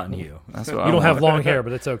out on you. That's what you don't have long hair,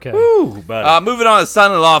 but it's okay. Woo, buddy. Moving on to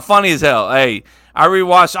Son-in-Law, funny as hell. Hey, I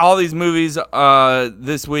rewatched all these movies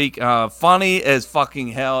this week. Funny as fucking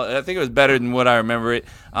hell. I think it was better than what I remember it.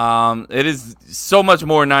 It is so much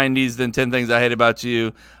more 90s than 10 Things I Hate About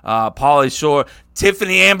You. Pauly Shore,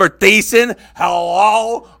 Tiffany Amber Thiessen.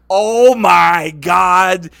 Hello. Oh my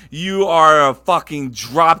God, you are a fucking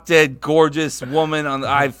drop dead gorgeous woman.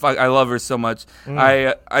 I love her so much.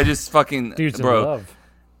 I just fucking dude's bro. in love.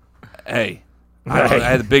 Hey, I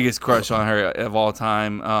had the biggest crush on her of all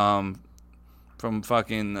time. From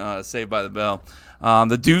fucking Saved by the Bell.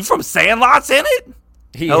 The dude from Sandlot's in it?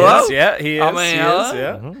 He hello? Is, yeah, he is. I mean, he hello? is,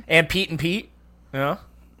 yeah. Mm-hmm. And Pete and Pete, yeah.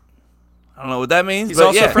 I don't know what that means. He's but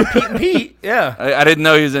also from Pete and Pete, yeah. I didn't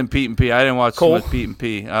know he was in Pete and Pete. I didn't watch Cole. with Pete and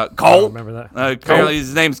Pete. I Cole? don't remember that. Apparently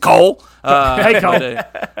his name's Cole. Hey, Cole.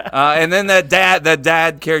 And then that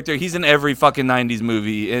dad character, he's in every fucking 90s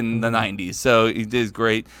movie in the 90s, so he did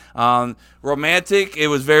great. Romantic, it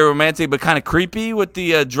was very romantic, but kind of creepy with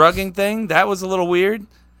the drugging thing. That was a little weird.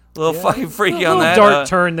 A little fucking freaky on that. Dark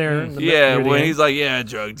turn there. When he's like, I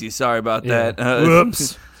drugged you. Sorry about that.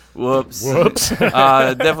 Whoops.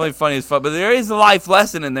 Definitely funny as fuck. But there is a life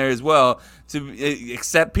lesson in there as well, to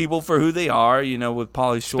accept people for who they are, with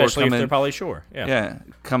Pauly Shore. Especially if they're Pauly Shore. Yeah.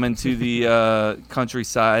 Coming to the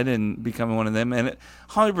countryside and becoming one of them. And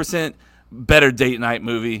 100% better date night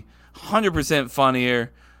movie. 100%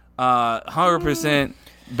 funnier. 100%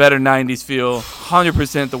 better 90s feel.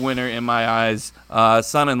 100% the winner in my eyes.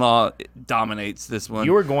 Son-in-Law dominates this one.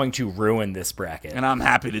 You are going to ruin this bracket. And I'm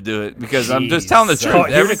happy to do it because I'm just telling the truth.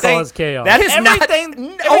 Everything is chaos. That is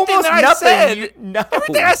everything almost that nothing.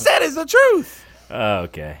 Everything I said is the truth.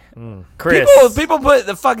 Okay. Chris. People put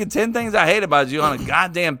the fucking 10 Things I Hate About You on a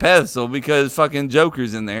goddamn pedestal because fucking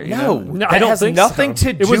Joker's in there. No, I don't has think nothing so.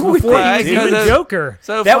 to do it was with before it. he was even Joker.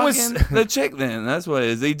 So that was the chick then. That's what it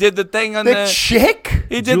is. He did the thing on the chick.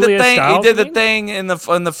 He did Julia the thing. Stiles, He did the thing in the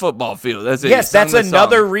football field. That's it. Yes, that's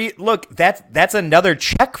another look. That's another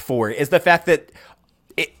check for it, is the fact that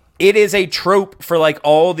it is a trope for like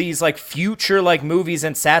all these like future like movies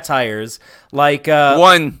and satires. Like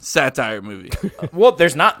one satire movie. Well,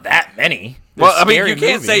 there's not that many. Well, I mean, you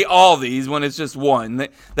can't say all these when it's just one.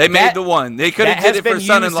 They made the one. They could have did it for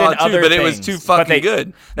Son-in-Law too, but it was too fucking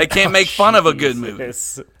good. They can't make fun of a good movie.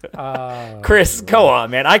 Chris, go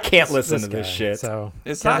on, man. I can't listen to this shit. So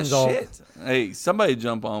it's not shit. Hey, somebody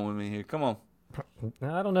jump on with me here. Come on.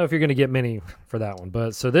 I don't know if you're going to get many for that one,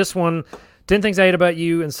 but so this one, 10 Things I Hate About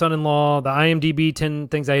You and Son-in-Law. The IMDb 10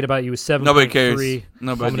 Things I Hate About You is 7.3. Nobody cares.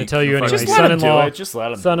 Nobody. I'm going to tell you anyway. Just let him do it. Just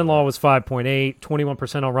let him. Son-in-Law was 5.8,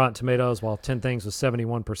 21% on Rotten Tomatoes, while 10 Things was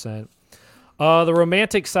 71%. The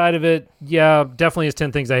romantic side of it, definitely is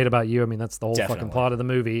 10 Things I Hate About You. I mean, that's the whole fucking plot of the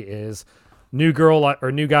movie is new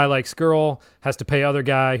guy likes girl, has to pay other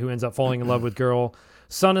guy who ends up falling in love with girl.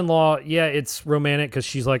 Son-in-Law, it's romantic because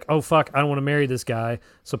she's like, oh, fuck, I don't want to marry this guy.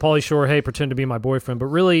 So Pauly Shore, hey, pretend to be my boyfriend. But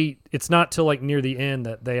really, it's not till like near the end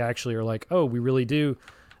that they actually are like, oh, we really do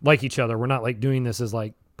like each other. We're not like doing this as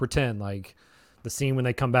like pretend. Like the scene when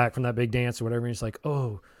they come back from that big dance or whatever, and it's like,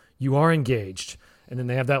 oh, you are engaged. And then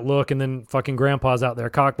they have that look, and then fucking grandpa's out there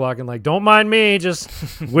cock blocking, like, don't mind me, just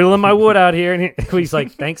whittling my wood out here. And he's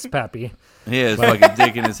like, thanks, Pappy. He has fucking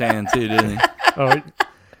dick in his hand, too, didn't he? Oh,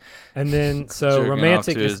 and then, so jerking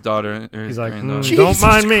romantic off to his daughter. He's like, don't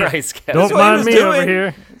mind me. Don't mind me over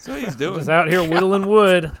here. That's what he's doing. He's out here whittling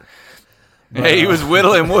wood. But, he was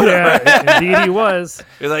whittling wood. Yeah, indeed he was.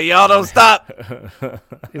 He's like, y'all don't stop.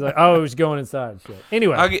 He's like, oh, he was going inside. Shit.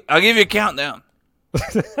 Anyway. I'll give you a countdown.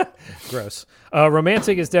 Gross.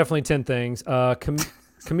 Romantic is definitely 10 Things.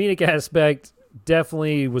 Comedic aspect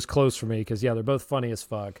definitely was close for me because, yeah, they're both funny as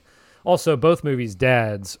fuck. Also, both movies'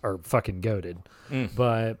 dads are fucking goated.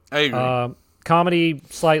 But I agree. Comedy,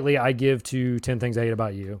 slightly, I give to 10 Things I Hate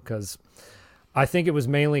About You because I think it was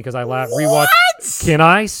mainly because I rewatched.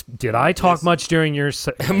 Did I talk much during your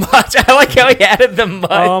much? I like how he added the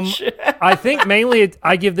much. I think mainly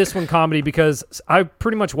I give this one comedy because I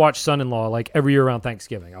pretty much watch Son-in-Law like every year around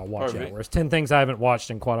Thanksgiving. I'll watch it. Whereas 10 Things I haven't watched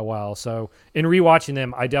in quite a while. So in rewatching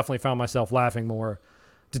them, I definitely found myself laughing more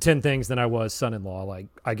to 10 Things than I was Son-in-Law. Like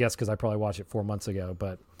I guess because I probably watched it 4 months ago.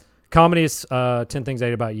 But comedy is 10 Things I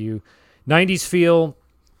Hate About You. 90s feel.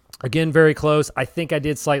 Again, very close. I think I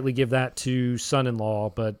did slightly give that to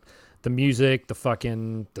Son-in-Law, but the music,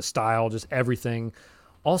 the style, just everything.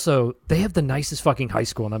 Also, they have the nicest fucking high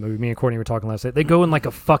school in that movie. Me and Courtney were talking last night. They go in like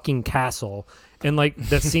a fucking castle. And like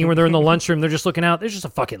that scene where they're in the lunchroom, they're just looking out. There's just a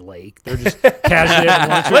fucking lake. They're just casually at the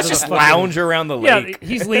lunchroom. Let's just lounge around the lake. Yeah,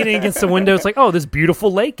 he's leaning against the window. It's like, oh, this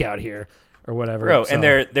beautiful lake out here. Or whatever. Bro, so. And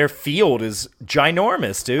their field is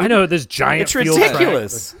ginormous, dude. I know, this giant field. It's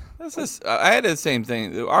ridiculous. I had the same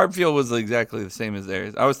thing. Our field was exactly the same as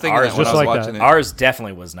theirs. I was thinking ours that when I was watching it. Ours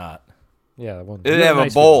definitely was not. Yeah, well, it didn't have a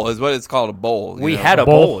bowl, is what it's called, a bowl. We had a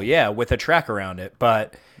bowl, yeah, with a track around it,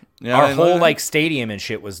 but our whole like stadium and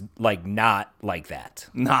shit was like not like that.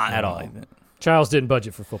 Not at all. Like that. Charles didn't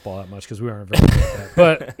budget for football that much because we weren't very good at that.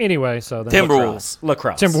 But anyway, so then Timberwolves.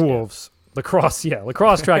 Timberwolves. Yeah.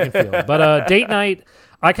 Lacrosse, track and field. But date night,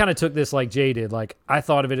 I kind of took this like Jay did. Like, I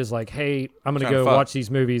thought of it as like, hey, I'm going to go watch these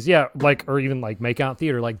movies. Yeah, like, or even like make out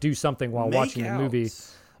theater, like do something while watching the movie.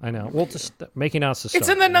 I know. Well, just making out. It's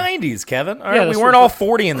in the 90s, Kevin. All right, we weren't all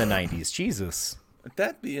 40 in the 90s. Jesus.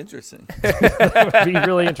 That'd be interesting. That would be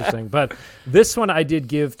really interesting. But this one I did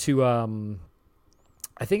give to,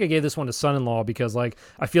 I think I gave this one to Son-in-Law because like,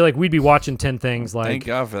 I feel like we'd be watching 10 Things. Like, thank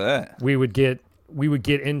God for that. We would get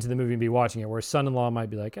into the movie and be watching it, where Son-in-Law might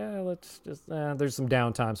be like, let's just, there's some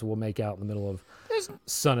downtime, so we'll make out in the middle of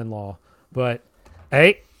Son-in-Law. But,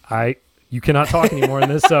 hey, you cannot talk anymore in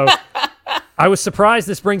this, so I was surprised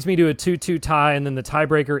this brings me to a 2-2 tie, and then the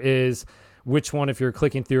tiebreaker is which one, if you're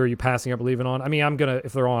clicking through, are you passing up or leaving on? I mean,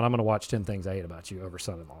 if they're on, I'm going to watch 10 Things I Hate About You over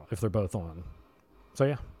Son-in-Law, if they're both on. So,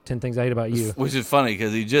 yeah, 10 Things I Hate About You. Which is funny,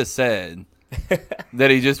 because he just said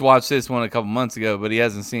that he just watched this one a couple months ago, but he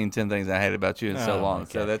hasn't seen 10 Things I Hate About You in so long.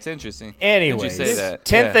 Okay. So that's interesting. Anyways,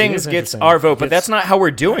 10 Things gets our vote, but that's not how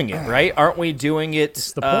we're doing it, right? Aren't we doing it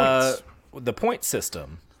the point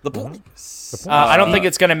system? The points. I don't think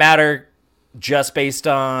it's going to matter just based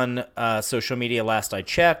on social media last I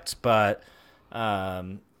checked, but each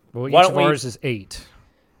of ours is 8.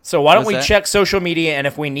 So why don't we check social media, and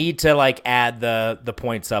if we need to like add the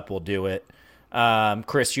points up, we'll do it.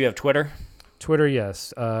 Chris, you have Twitter? Twitter,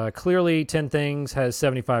 yes. Clearly, 10 Things has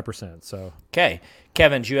 75%. So okay,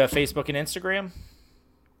 Kevin, do you have Facebook and Instagram?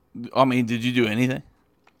 I mean, did you do anything?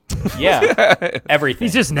 Yeah, everything.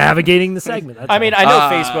 He's just navigating the segment. I know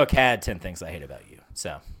Facebook had 10 Things I Hate About You.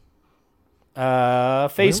 So,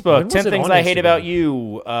 Facebook, 10 Things I Hate About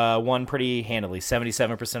You won pretty handily,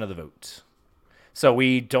 77% of the vote. So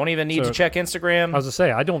we don't even need to check Instagram. I was to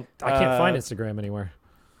say I can't find Instagram anywhere.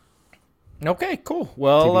 Okay, cool.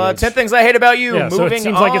 Well, 10 Things I Hate About You. Yeah, moving so it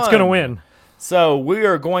seems like it's going to win. So we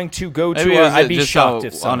are going to go to. I'd be shocked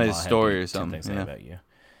if on his story or something. 10 Things I Hate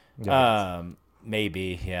About You.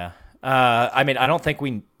 Maybe, yeah. I mean, I don't think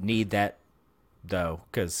we need that though,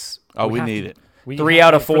 because we need it. 3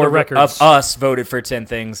 out of 4 of us voted for 10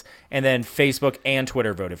 Things, and then Facebook and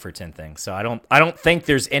Twitter voted for 10 Things. So I don't think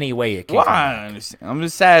there's any way it can. Well, I'm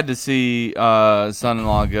just sad to see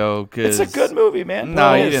Son-in-Law go. Cause it's a good movie, man.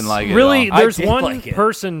 No, you didn't like it. Really, there's one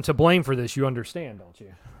person to blame for this. You understand, don't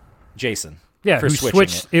you? Jason. Yeah, who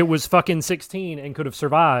switched. It was fucking 16 and could have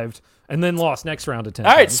survived, and then lost next round to 10.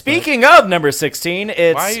 All right, speaking of number 16,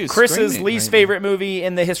 it's Chris's least favorite movie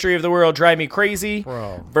in the history of the world, Drive Me Crazy,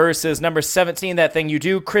 versus number 17, That Thing You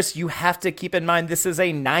Do. Chris, you have to keep in mind this is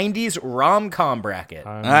a 90s rom-com bracket.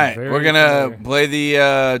 All right, we're going to play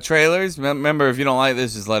the trailers. Remember, if you don't like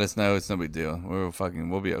this, just let us know. It's no big deal.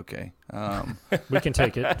 We'll be okay. We can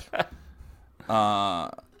take it.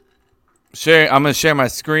 I'm gonna share my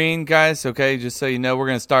screen, guys. Okay, just so you know, we're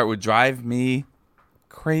gonna start with "Drive Me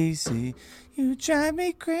Crazy." You drive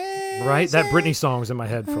me crazy. Right, that Britney song's in my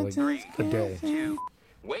head for like a day.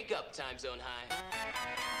 Wake up, time zone high.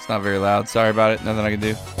 It's not very loud. Sorry about it. Nothing I can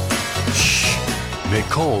do. Shh.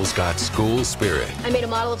 Nicole's got school spirit. I made a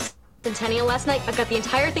model of Centennial last night. I've got the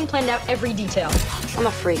entire thing planned out, every detail. I'm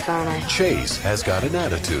a freak, aren't I? Chase has got an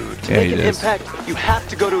attitude. To make an impact, you have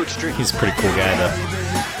to go to extreme. He's a pretty cool guy, though.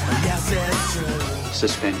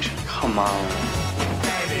 Suspension. Come on.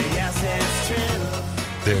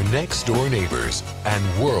 They're next door neighbors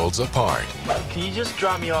and worlds apart. Can you just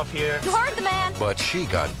drop me off here? You heard the man. But she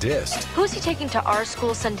got dissed. Who's he taking to our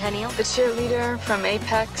school, Centennial? The cheerleader from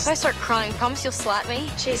Apex. If I start crying, promise you'll slap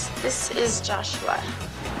me? Chase, this is Joshua.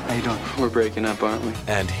 How you doing? We're breaking up, aren't we?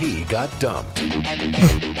 And he got dumped.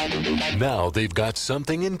 Now they've got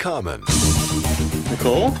something in common.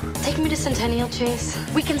 Nicole? Take me to Centennial, Chase.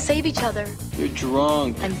 We can save each other. You're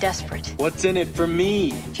drunk. I'm desperate. What's in it for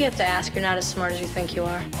me? If you have to ask, you're not as smart as you think you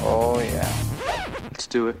are. Oh, yeah. Let's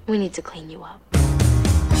do it. We need to clean you up.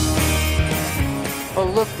 Oh,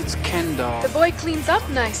 look, it's Ken doll. The boy cleans up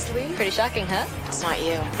nicely. Pretty shocking, huh? It's not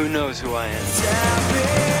you. Who knows who I am?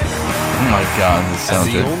 Oh my God, this sounds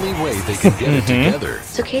good. And the only way they can get it together.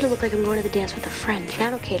 It's okay to look like I'm going to the dance with a friend. It's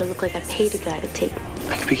not okay to look like I paid a guy to take me.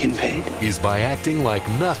 I could be getting paid. Is by acting like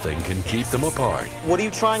nothing can keep them apart. What are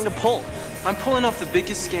you trying to pull? I'm pulling off the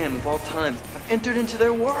biggest scam of all time. I've entered into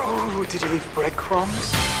their world. Oh, did you leave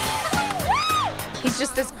breadcrumbs? He's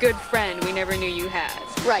just this good friend we never knew you had.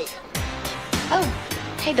 Right. Oh,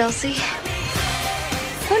 hey, Dulcie.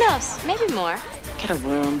 Who knows? Maybe more. Get a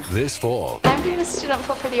room. This fall, I'm doing a student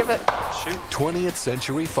poll for the yearbook. Shoot. 20th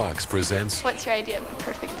Century Fox presents What's your idea of a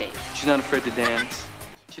perfect date? She's not afraid to dance.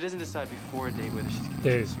 She doesn't decide before a date whether she's gonna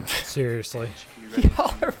Dude, seriously.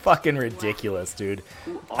 Y'all are fucking ridiculous, dude.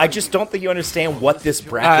 I just don't think you understand what this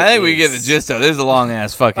bracket I think is. we get the gist of it. This is a long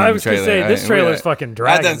ass fucking trailer. I was gonna say, this trailer's fucking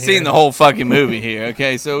dragging. I haven't seen the whole fucking movie here.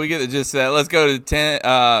 Okay, so we get the gist of that. Let's go to 10.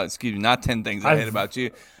 Excuse me, not 10 things I hate about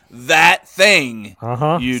you. That thing.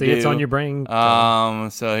 You see, do. it's on your brain.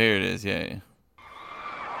 So here it is. Yeah.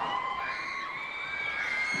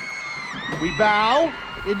 We bow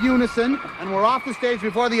in unison, and we're off the stage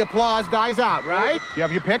before the applause dies out, right? You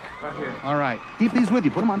have your pick? Right here. All right. Keep these with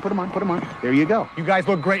you. Put them on, put them on, put them on. There you go. You guys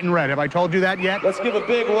look great in red. Have I told you that yet? Let's give a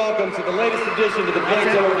big welcome to the latest addition to the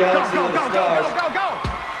Playtime Galaxy of the Stars. Go.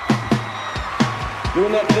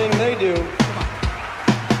 Doing that thing they do.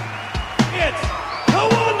 It's The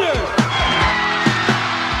Wonders!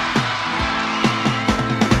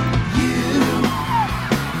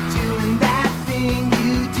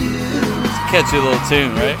 Catchy little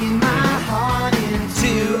tune, right?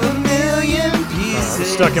 It's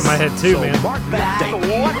stuck in my head too, man. Wonderful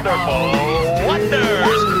Wonders!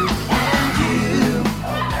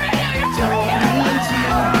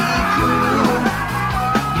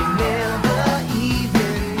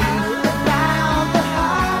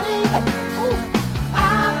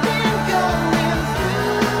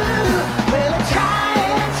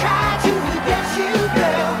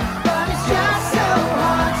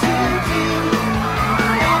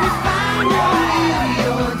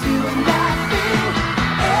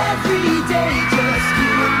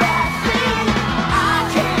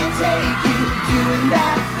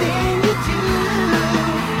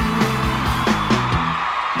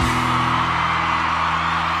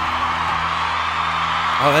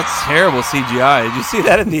 Oh, that's terrible CGI. Did you see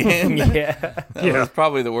that in the end? Yeah. That was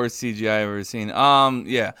probably the worst CGI I've ever seen.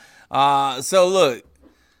 Yeah. So look,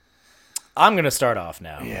 I'm gonna start off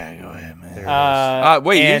now. Yeah, go ahead, man.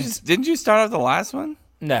 Wait, didn't you start off the last one?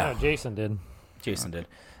 No, Jason did. Jason did.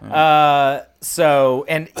 So,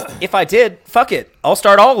 and if I did, fuck it. I'll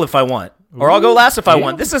start all if I want, or I'll go last if I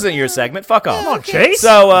want. This isn't your segment. Fuck off. Come on, Chase.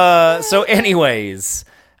 So anyways,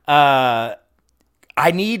 I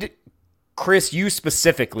need Chris, you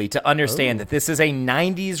specifically, to understand that this is a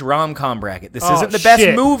 90s rom-com bracket. This isn't the best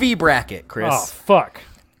movie bracket, Chris. Oh, fuck.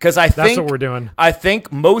 Because I think that's what we're doing. I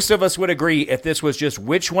think most of us would agree if this was just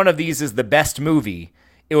which one of these is the best movie,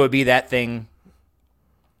 it would be that thing.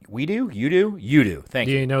 We do, you do, you do. Thank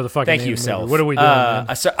you. Do you know the fucking Thank name you, of the self. movie? What are we doing? Man?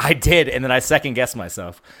 I did, and then I second guessed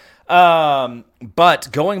myself.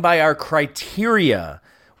 But going by our criteria,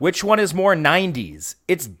 which one is more 90s?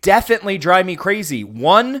 It's definitely Drive Me Crazy.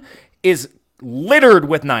 One is littered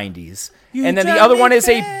with 90s, and then the other one is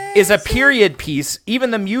a period piece. Even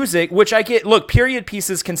the music, which I get. Look, period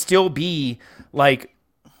pieces can still be like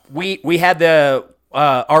we had the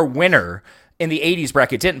our winner in the 80s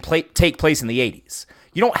bracket didn't take place in the 80s.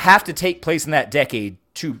 You don't have to take place in that decade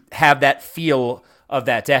to have that feel of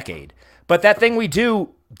that decade. But that thing we do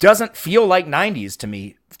doesn't feel like 90s to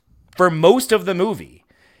me for most of the movie.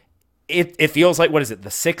 It feels like, what is it, the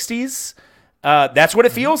 60s? That's what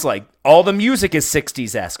it feels like. All the music is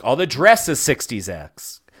 60s-esque. All the dress is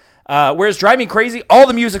 60s-esque. Whereas Drive Me Crazy, all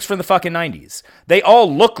the music's from the fucking 90s. They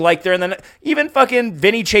all look like they're in the... Even fucking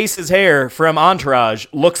Vinny Chase's hair from Entourage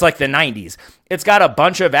looks like the 90s. It's got a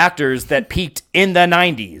bunch of actors that peaked in the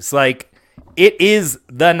 90s. Like, it is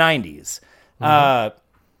the 90s.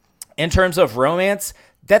 In terms of romance,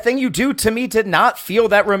 That Thing You Do, to me, did not feel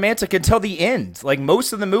that romantic until the end. Like,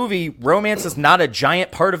 most of the movie, romance is not a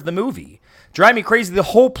giant part of the movie. Drive Me Crazy, the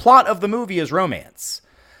whole plot of the movie is romance.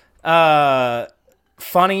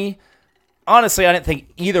 Funny. Honestly, I didn't think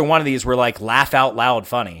either one of these were like laugh out loud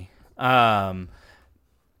funny.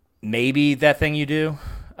 Maybe That Thing You Do.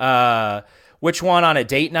 Which one on a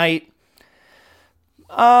date night?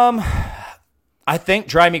 I think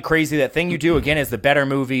Drive Me Crazy, That Thing You Do, again, is the better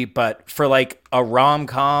movie, but for like a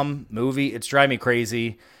rom-com movie, it's Drive Me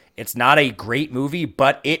Crazy. It's not a great movie,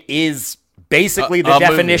 but it is basically the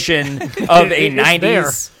definition of a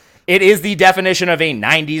 90s. It is the definition of a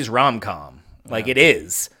 90s rom-com. Like, it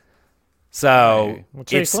is. So, well,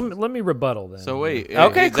 Chase, let me rebuttal then. So, wait.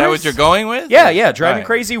 Okay, is that what you're going with? Yeah. Drive Me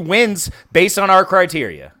Crazy wins based on our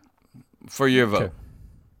criteria. For your vote. Okay.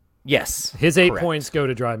 Yes. His 8 points go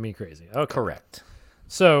to Drive Me Crazy. Okay. Correct.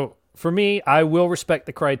 So, for me, I will respect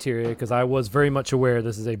the criteria because I was very much aware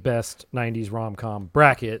this is a best 90s rom-com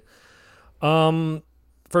bracket.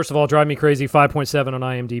 First of all, Drive Me Crazy, 5.7 on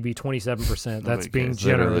IMDb, 27%. That's being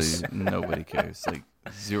generous. Nobody cares. Like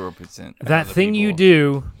 0%. That Thing You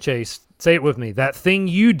Do, Chase, say it with me. That Thing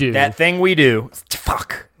You Do. That Thing We Do.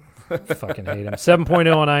 Fuck. Fucking hate him.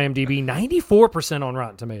 7.0 on IMDb, 94% on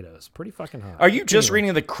Rotten Tomatoes. Pretty fucking high. Are you just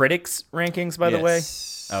reading the critics' rankings, by the way?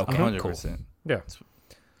 Okay, 100%. Cool. Yeah.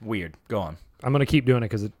 Weird. Go on. I'm going to keep doing it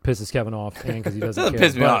because it pisses Kevin off and because he doesn't care.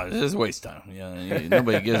 It pisses me off. It's just waste time. Yeah,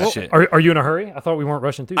 nobody gives a shit. Are you in a hurry? I thought we weren't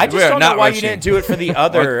rushing through that. I just don't know why you didn't do it for the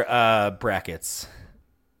other brackets.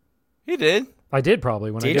 You did. I did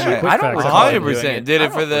probably when I did a quick fact. 100% did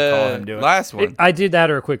it for the last one. I did that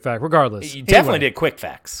or a quick fact, regardless. You definitely did quick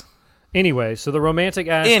facts. Anyway, so the romantic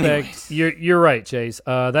aspect, you're right, Chase.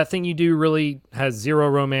 That Thing You Do really has zero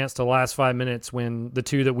romance to the last 5 minutes when the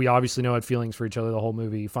two that we obviously know had feelings for each other the whole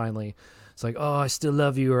movie finally. It's like, oh, I still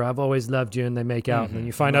love you, or I've always loved you, and they make out, and then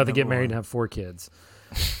you find out they get married and have 4 kids.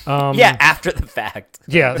 Yeah, after the fact.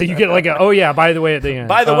 Yeah, you get like oh yeah, by the way at the end.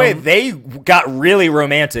 By the way, they got really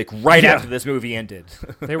romantic right after this movie ended.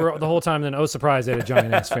 They were the whole time then, oh surprise, they had a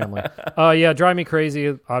giant ass family. Yeah, Drive Me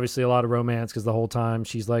Crazy, obviously a lot of romance because the whole time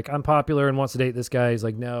she's like, I'm popular and wants to date this guy. He's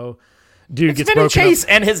like, no. Dude gets broken Chase,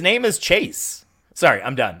 up. And his name is Chase. Sorry,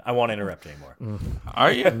 I'm done. I won't interrupt anymore.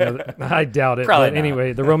 Are you? I doubt it. Probably but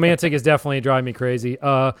anyway, the romantic is definitely Drive Me Crazy.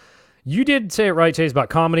 You did say it right, Chase, about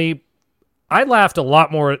comedy. I laughed a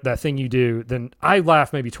lot more at That Thing You Do than I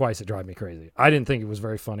laughed maybe twice at Drive Me Crazy. I didn't think it was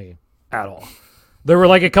very funny at all. There were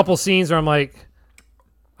like a couple scenes where I'm like,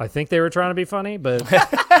 I think they were trying to be funny, but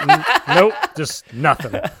nope, just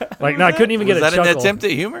nothing. Like, no, I couldn't even get a chuckle. Was that an attempt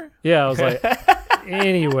at humor? Yeah, I was like,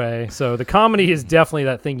 anyway. So the comedy is definitely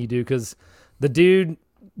That Thing You Do because the dude,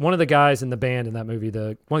 one of the guys in the band in that movie,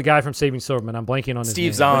 the guy from Saving Silverman, I'm blanking on his name.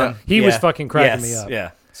 Steve Zahn. He was fucking cracking me up.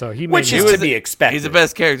 Yeah. So he Which is to be expected. He's the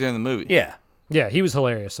best character in the movie. Yeah. Yeah, he was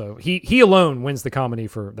hilarious. So he alone wins the comedy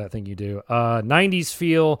for That Thing You Do. 90s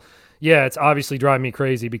feel, yeah, it's obviously Drive Me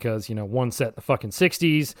Crazy because, one set in the fucking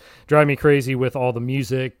 60s. Drive Me Crazy with all the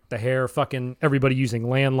music, the hair, fucking everybody using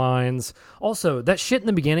landlines. Also, that shit in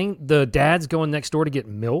the beginning, the dad's going next door to get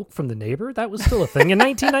milk from the neighbor, that was still a thing in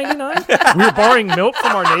 1999? We were borrowing milk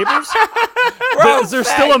from our neighbors? Is there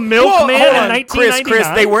still a milkman in 1999? Chris,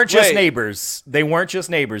 they weren't just neighbors. They weren't just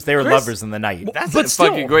neighbors. They were lovers in the night. That's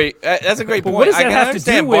fucking great. That's a great point. I can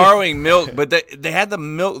understand borrowing milk, but they had the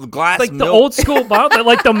milk, the glass like milk. The old school bottle,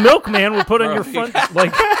 like the milkman would put on your front.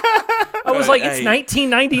 Like I was like, it's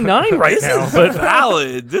 1999 right now. But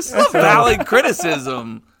valid. This is a valid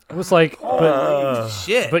criticism. It was like,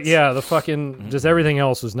 shit. But yeah, the fucking just everything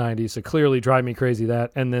else was 90s. So clearly, Drive Me Crazy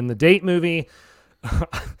that. And then the date movie.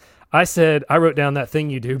 I wrote down That Thing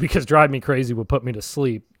You Do because Drive Me Crazy would put me to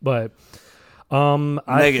sleep. But I'm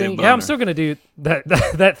still going to do that.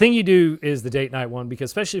 That Thing You Do is the date night one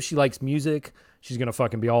because especially if she likes music, she's going to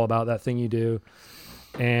fucking be all about That Thing You Do.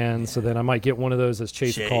 And so then I might get one of those as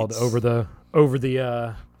Chase called over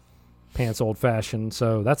the pants old fashioned.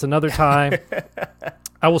 So that's another tie.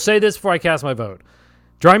 I will say this before I cast my vote.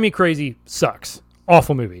 Drive Me Crazy sucks.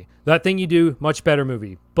 Awful movie. That Thing You Do, much better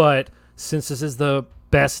movie. But since this is the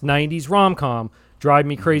best 90s rom-com, Drive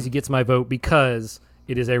Me Crazy gets my vote because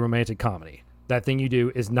it is a romantic comedy. That Thing You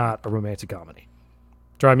Do is not a romantic comedy.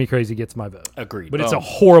 Drive Me Crazy gets my vote. Agreed. But it's a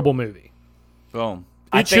horrible movie. Boom.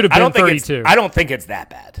 It should have been 32. I don't think it's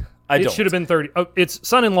that bad. It should have been 30. Oh, it's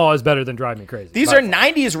Son-in-Law is better than Drive Me Crazy. These are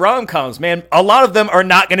 90s rom-coms, man. A lot of them are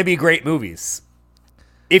not going to be great movies.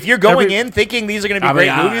 If you're going in thinking these are going to be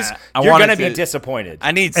great movies, you're going to be disappointed.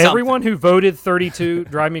 I need something. Everyone who voted 32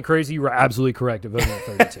 Drive Me Crazy, you were absolutely correct at voting at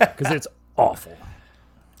 32 because it's awful.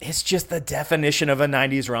 It's just the definition of a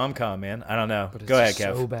 90s rom-com, man. I don't know. Go ahead,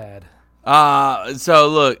 Kev. So bad. So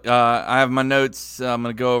look, I have my notes. I'm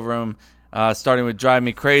going to go over them. Starting with Drive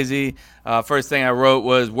Me Crazy. First thing I wrote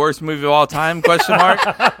was worst movie of all time? This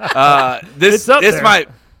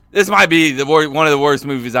might be one of the worst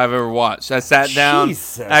movies I've ever watched. I sat down,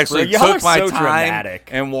 took my time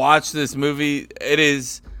and watched this movie. It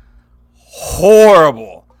is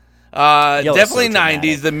horrible. Definitely so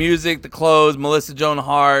 90s. The music, the clothes, Melissa Joan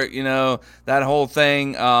Hart, that whole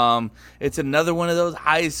thing. It's another one of those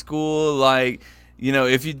high school,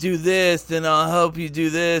 if you do this, then I'll help you do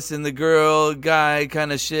this, and the guy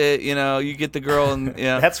kind of shit, you get the girl. And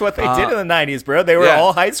that's what they did in the 90s, bro. They were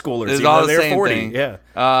all high schoolers. It was all they were 40. Thing. Yeah.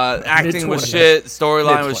 Acting was shit.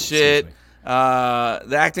 Storyline was shit.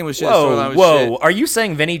 The acting was shit. Storyline was shit. Are you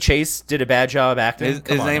saying Vinny Chase did a bad job acting?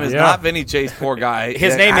 His name is not Vinny Chase, poor guy.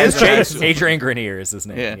 His name is Chase. Adrian Grenier is his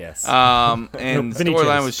name, yes. And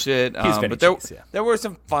storyline was shit. But Chase, there were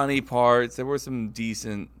some funny parts. There were some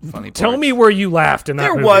decent funny parts. Tell me where you laughed in that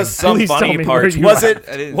movie. There was some funny parts. Was it?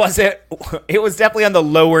 It was definitely on the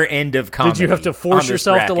lower end of comedy. Did you have to force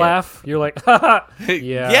yourself to laugh? You're like, haha.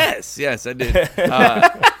 Yeah. Yes, I did.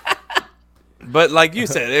 But like you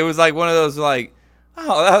said, it was like one of those they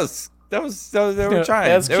were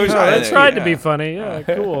trying. They tried to be funny. Yeah,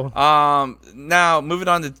 cool. Now moving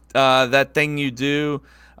on to That Thing You Do,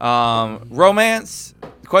 romance?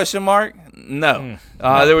 Question mark? No.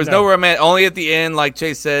 There was no romance. Only at the end, like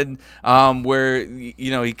Chase said, where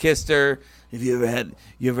he kissed her. Have you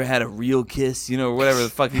ever had a real kiss? Whatever the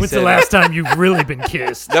fuck he said. When's the last time you've really been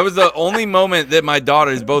kissed? That was the only moment that my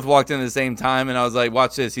daughters both walked in at the same time, and I was like,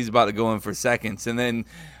 watch this. He's about to go in for seconds. And then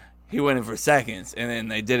he went in for seconds, and then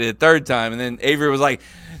they did it a third time. And then Avery was like,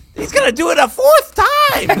 he's going to do it a fourth time.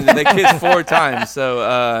 And they kissed 4 times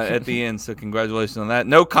at the end. So congratulations on that.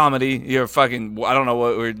 No comedy. You're fucking, I don't know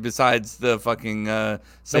what we're, besides the fucking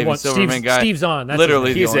Saving Silverman guy. Steve's on. That's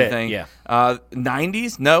literally the only thing. Yeah.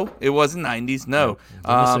 90s? No, it wasn't 90s. No.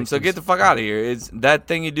 So get the fuck out of here. It's That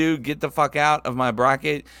Thing You Do. Get the fuck out of my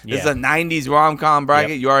bracket. Yeah. This is a 90s rom-com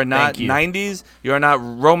bracket. Yep. You are not 90s. You are not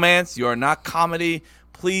romance. You are not comedy.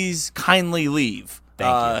 Please kindly leave.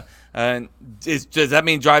 Thank you. And does that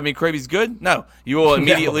mean Drive Me Crazy's good? No. You will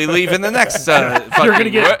immediately leave in the next. You're going to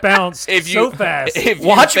get bounced so fast.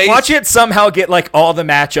 Watch it somehow get all the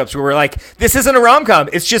matchups where we're like, this isn't a rom-com.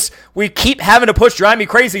 It's just we keep having to push Drive Me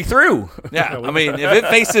Crazy through. Yeah, I mean, if it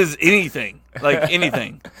faces anything,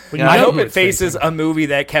 anything. I hope it faces a movie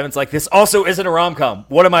that Kevin's like, this also isn't a rom-com.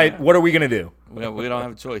 What are we going to do? We don't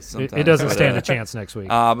have a choice sometimes. It doesn't stand a chance next week.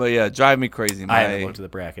 But yeah, Drive Me Crazy. I haven't looked at the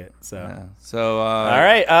bracket. So, all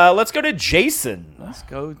right, let's go to Jason.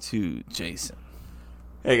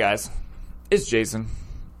 Hey guys, it's Jason,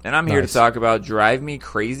 and I'm here to talk about Drive Me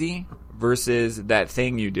Crazy versus That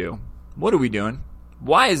Thing You Do. What are we doing?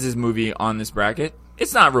 Why is this movie on this bracket?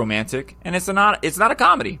 It's not romantic, and it's not a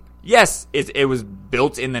comedy. Yes, it was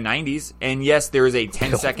built in the 90s, and yes, there is a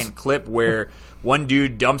 10-second clip where one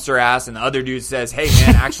dude dumps her ass and the other dude says, "Hey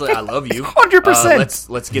man, actually I love you." 100%.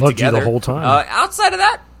 Let's get Loved together. You the whole time. Outside of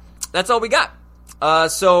that, that's all we got.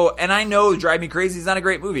 And I know Drive Me Crazy is not a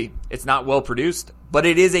great movie. It's not well produced, but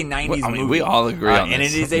it is a 90s movie. We all agree on this. And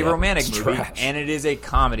it is a romantic movie, and it is a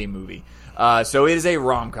comedy movie. So it is a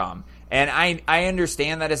rom-com. And I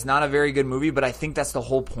understand that it's not a very good movie, but I think that's the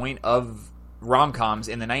whole point of rom-coms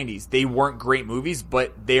in the 90s. They weren't great movies,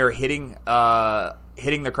 but they are hitting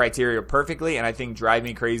the criteria perfectly, and I think Drive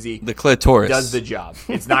Me Crazy the clitoris does the job.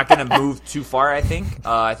 It's not going to move too far, I think.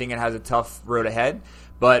 I think it has a tough road ahead.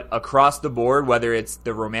 But across the board, whether it's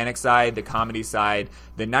the romantic side, the comedy side,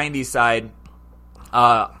 the 90s side,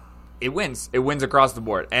 it wins. It wins across the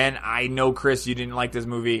board. And I know, Chris, you didn't like this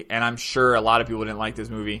movie, and I'm sure a lot of people didn't like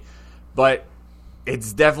this movie. But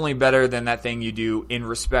it's definitely better than That Thing You Do in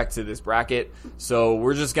respect to this bracket. So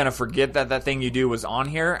we're just going to forget that Thing You Do was on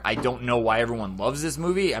here. I don't know why everyone loves this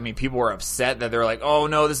movie. I mean, people were upset that they're like, oh,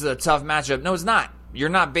 no, this is a tough matchup. No, it's not. You're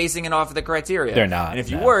not basing it off of the criteria. They're not. And if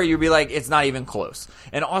you were, you'd be like, it's not even close.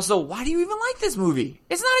 And also, why do you even like this movie?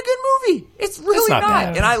 It's not a good movie. It's really not.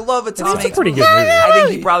 Bad. And I love Atomic. It's a pretty good movie. I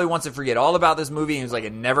think he probably wants to forget all about this movie. And he's like,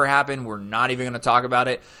 it never happened. We're not even going to talk about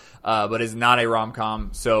it. But it's not a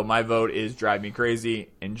rom-com. So my vote is Drive Me Crazy.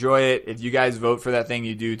 Enjoy it. If you guys vote for That Thing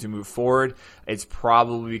You Do to move forward, it's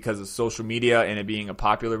probably because of social media and it being a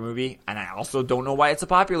popular movie. And I also don't know why it's a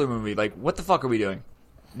popular movie. Like, what the fuck are we doing?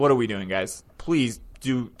 What are we doing, guys? Please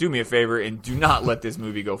do me a favor and do not let this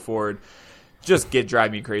movie go forward. Just get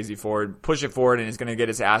Drive Me Crazy forward. Push it forward, and it's going to get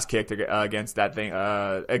its ass kicked against that thing,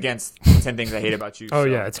 against 10 Things I Hate About You. Oh,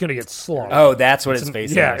 yeah. It's going to get slaughtered. Oh, that's what it's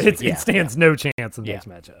facing. Yeah, it stands no chance in this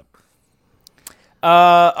matchup.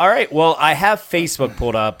 All right. Well, I have Facebook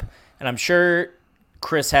pulled up, and I'm sure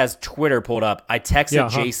Chris has Twitter pulled up. I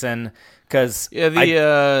texted Jason because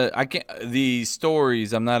I can't. The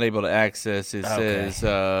stories I'm not able to access. It says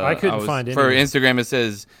I couldn't find any. For Instagram. It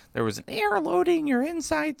says there was an error loading your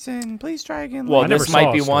insights and please try again. Well, this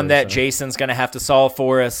might be one that Jason's going to have to solve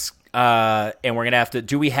for us, and we're going to have to.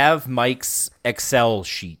 Do we have Mike's Excel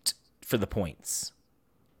sheet for the points,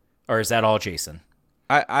 or is that all Jason?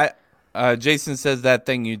 Jason says That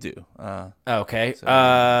Thing You Do. Okay.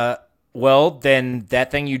 So, well, then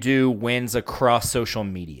That Thing You Do wins across social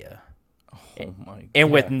media. Oh my God.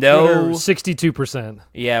 And with no 62%.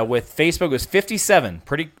 Yeah, with Facebook it was 57,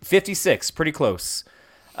 56, pretty close.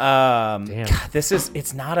 Damn. God,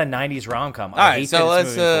 it's not a 90s rom-com. All right, so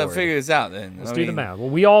let's figure this out then. Let's do the math. Well,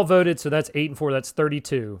 we all voted, so that's 8 and 4. That's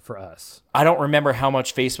 32 for us. I don't remember how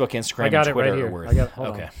much Facebook, Instagram, and Twitter are worth.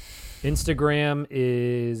 Hold on. Instagram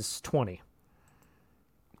is 20.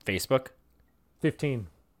 Facebook? 15.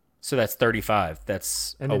 So that's 35.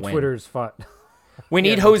 That's and then Twitter's 5. We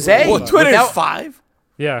need Jose. Well, Twitter's 5?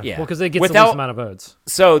 Yeah. Well, because they get the least amount of votes.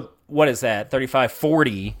 So what is that? 35,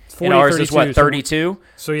 40. And ours is what, 32?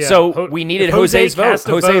 So yeah. So we needed Jose's vote.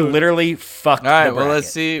 Jose literally fucked. All right. The well, bracket. let's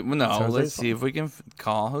see. No, let's see if we can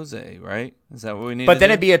call Jose. Right? Is that what we need? But then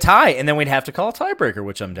it'd be a tie, and then we'd have to call a tiebreaker,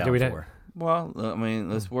 which I'm down for. Well, I mean,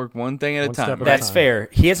 let's work one thing at a time. That's fair.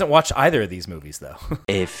 He hasn't watched either of these movies, though.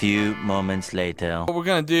 A few moments later. What we're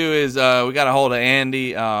going to do is we got a hold of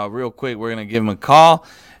Andy real quick. We're going to give him a call,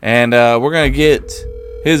 and we're going to get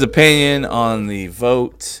his opinion on the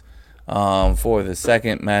vote for the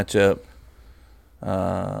second matchup.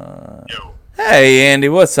 Hey, Andy.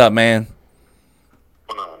 What's up, man?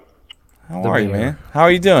 How are you, man? How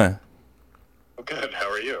are you doing? I'm good. How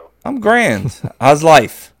are you? I'm grand. How's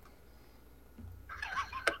life?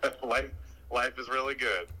 Life is really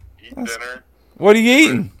good. Dinner. What are you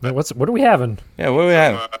eating? What are we having? Yeah, what are we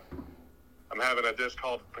having? I'm having a dish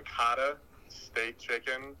called piccata, steak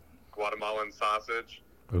chicken, Guatemalan sausage.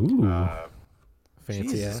 Ooh. Fancy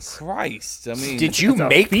Jesus ass. Christ. I mean, did you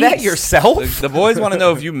make that yourself? The boys want to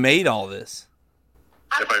know if you made all this.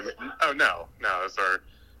 No.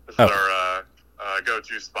 This is our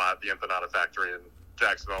go-to spot, the Empanada Factory in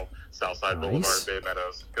Jacksonville, Southside Boulevard, Bay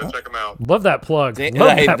Meadows. Go check them out. Love that plug.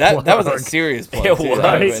 That was a serious plug. It was.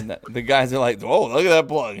 Right? The guys are like, "Oh, look at that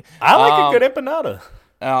plug." I like a good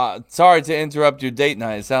empanada. Sorry to interrupt your date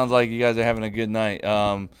night. It sounds like you guys are having a good night.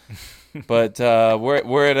 But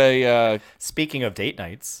we're at a speaking of date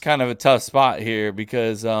nights, kind of a tough spot here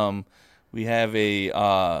because we have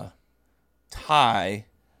a tie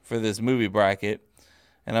for this movie bracket,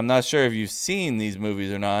 and I'm not sure if you've seen these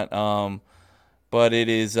movies or not. But it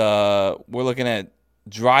is we're looking at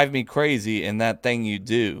Drive Me Crazy and That Thing You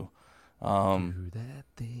Do.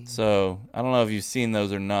 So I don't know if you've seen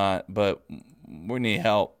those or not, but we need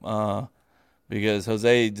help because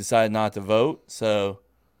Jose decided not to vote. So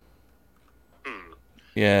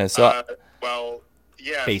yeah, so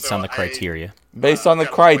based on the criteria. Based on the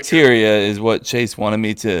criteria is what Chase wanted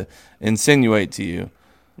me to insinuate to you.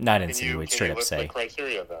 Not insinuate, straight up say. The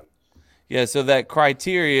criteria then. Yeah, so that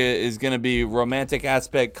criteria is going to be romantic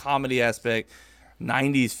aspect, comedy aspect,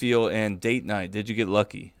 90s feel, and date night. Did you get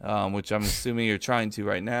lucky? Which I'm assuming you're trying to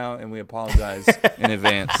right now, and we apologize in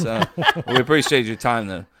advance. We appreciate your time,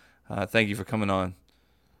 though. Thank you for coming on.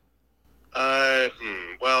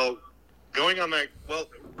 Well, going on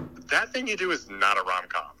That Thing You Do is not a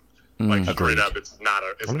rom-com. Like, straight up, it's not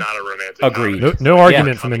a romantic Agreed. comedy. No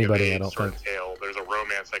argument from anybody, I don't think. There's a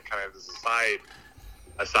romance that kind of is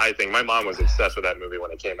a side thing. My mom was obsessed with that movie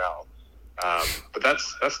when it came out. But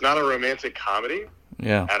that's not a romantic comedy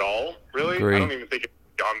at all, really. Agree. I don't even think it's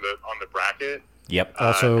on the bracket. Yep.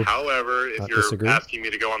 Also, however, if you're asking me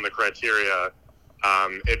to go on the criteria,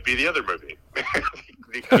 it'd be the other movie.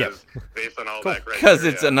 Because based on all that criteria. Because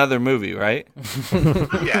it's another movie, right?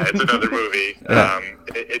 Yeah, it's another movie. Yeah.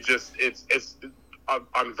 It's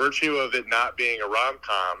on virtue of it not being a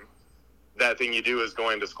rom-com, That Thing You Do is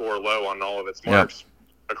going to score low on all of its marks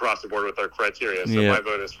across the board with our criteria. So my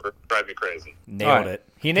vote is for Drive Me Crazy. Nailed it.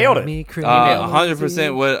 He nailed it.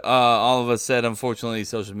 100% what all of us said. Unfortunately,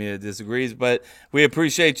 social media disagrees, but we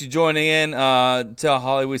appreciate you joining in. Tell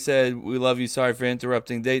Holly we said we love you. Sorry for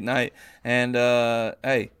interrupting date night. And,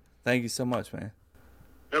 hey, thank you so much, man.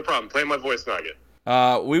 No problem. Play my voice nugget.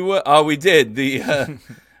 We did.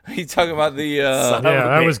 You talking about the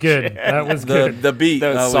that was good. That was good. The beat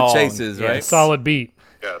with Chase's, right? Solid beat.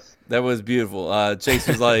 Yes. That was beautiful. Chase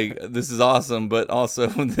was like, "This is awesome," but also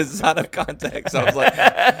this is out of context. I was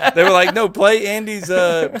like, "They were like, no, play Andy's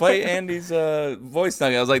voice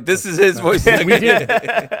nugget." I was like, "This is his voice nugget." We did.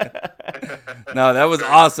 No, that was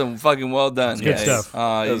awesome. Fucking well done. Good stuff.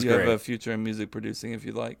 You have a future in music producing if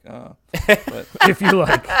you like. But if you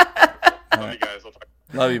like. Love you guys.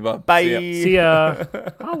 Love you, Bob. Bye. See ya.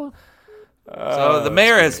 Holla. So the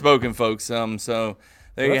mayor has spoken, folks. So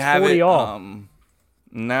there you have it.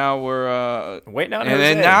 Now we're waiting on and Jose.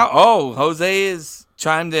 then now Jose is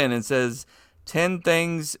chimed in and says 10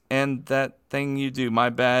 things and that thing you do. My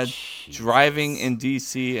bad. Driving in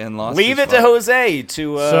DC and lost. Leave it to Jose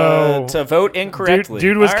to vote incorrectly.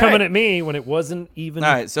 Dude was coming at me when it wasn't even.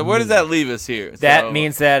 All right. So where does that leave us here? That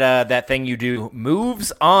means that That Thing You Do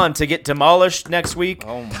moves on to get demolished next week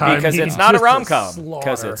because it's not a rom-com.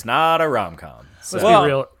 Because it's not a rom-com. Let's be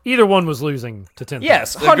real. Either one was losing to 10.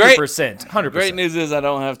 Yes, 100%. 100%. The great news is I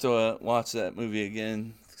don't have to watch that movie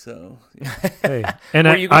again. So, hey, and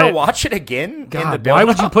are you going to watch it again? God, why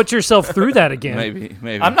would you put yourself through that again? Maybe.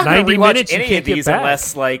 I'm not going to rewatch any of these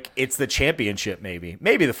unless it's the championship. Maybe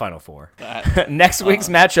the Final Four. Next week's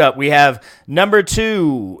matchup, we have number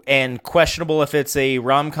 2 and questionable if it's a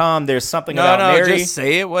rom-com. There's something about Mary. Just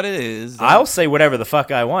say it what it is. I'll say whatever the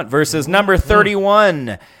fuck I want. Versus number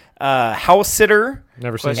 31. House Sitter,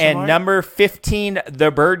 and number 15,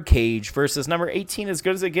 The Birdcage, versus number 18, As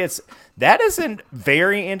Good as It Gets. That is a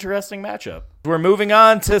very interesting matchup. We're moving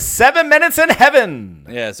on to 7 Minutes in Heaven.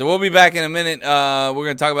 Yeah, so we'll be back in a minute. We're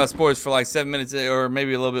going to talk about sports for like 7 minutes or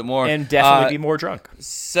maybe a little bit more. And definitely be more drunk.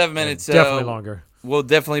 7 minutes. Definitely longer. We'll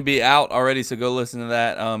definitely be out already, so go listen to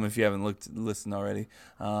that if you haven't listened already.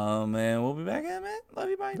 And we'll be back in a minute. Love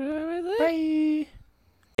you, bye. Bye.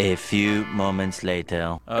 A few moments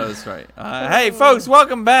later. Oh, that's right. Hey, folks,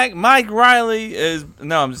 welcome back. Mike Riley is...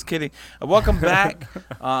 No, I'm just kidding. Welcome back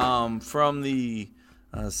from the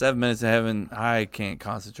 7 Minutes of Heaven. I can't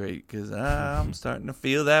concentrate because I'm starting to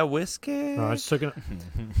feel that whiskey. I just took it.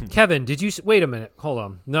 Kevin, did you... Wait a minute. Hold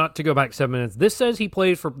on. Not to go back 7 minutes. This says he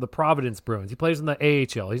played for the Providence Bruins. He plays in the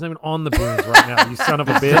AHL. He's not even on the Bruins right now, you son of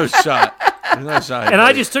a bitch. No shot. And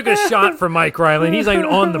I just took a shot for Mike Riley, and he's not even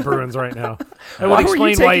on the Bruins right now. Why were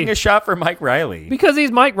you taking a shot for Mike Riley? Because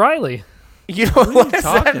he's Mike Riley. You know what are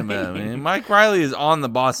talking about, man? Mike Riley is on the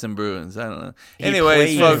Boston Bruins. I don't know.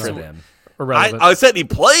 Anyways, folks, for them. I said he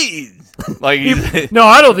played. No,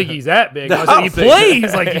 I don't think he's that big. I said he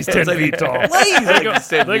plays like he's 10 feet tall.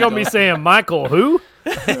 They're going to be saying, Michael who?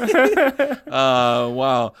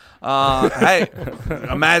 Wow. Hey,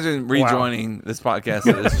 imagine rejoining this podcast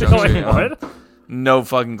at this juncture. What? No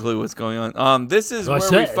fucking clue what's going on. This is where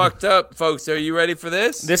we fucked up, folks. Are you ready for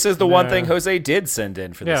this? This is the one thing Jose did send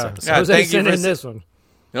in for this episode. Jose sent in this one.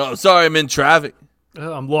 No, sorry, I'm in traffic.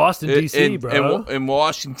 I'm lost in D.C., bro. In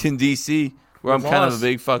Washington, D.C., where I'm kind of a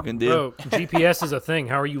big fucking deal. Bro, GPS is a thing.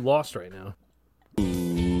 How are you lost right now?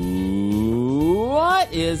 What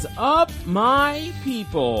is up, my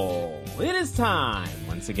people? It is time,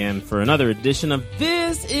 once again, for another edition of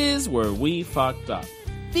This Is Where We Fucked Up,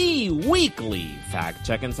 the weekly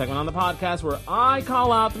fact-checking segment on the podcast where I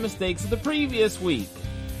call out the mistakes of the previous week.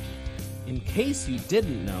 In case you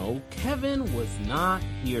didn't know, Kevin was not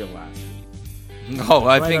here last week. No,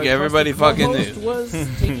 I think everybody fucking knew. Was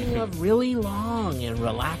taking a really long and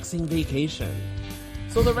relaxing vacation,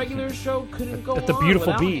 so the regular show couldn't go on at the beautiful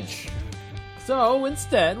without beach. Him. So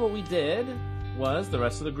instead, what we did was the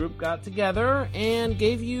rest of the group got together and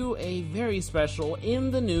gave you a very special in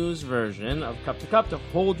the news version of Cup to Cup to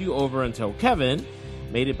hold you over until Kevin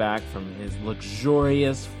made it back from his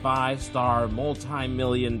luxurious 5-star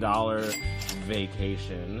multi-million-dollar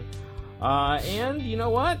vacation. And you know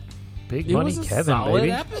what? Big money Kevin,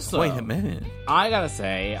 baby. Episode. Wait a minute. I gotta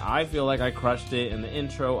say, I feel like I crushed it in the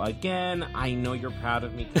intro again. I know you're proud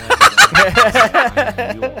of me, Kevin.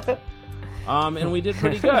 And we did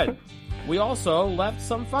pretty good. We also left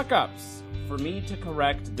some fuck-ups for me to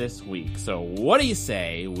correct this week. So what do you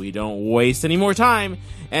say we don't waste any more time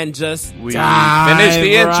and just finish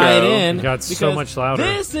the intro? Right in, it got so much louder.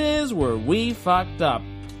 This is where we fucked up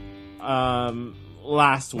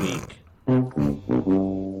last week.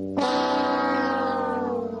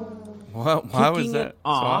 Why was that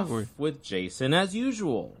off with Jason as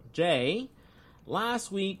usual. Jay,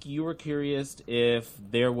 last week you were curious if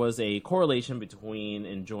there was a correlation between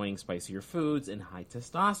enjoying spicier foods and high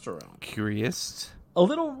testosterone. Curious? A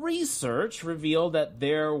little research revealed that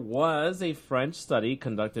there was a French study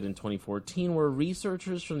conducted in 2014 where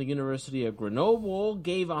researchers from the University of Grenoble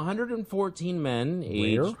gave 114 men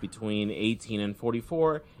aged between 18 and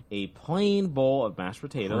 44 a plain bowl of mashed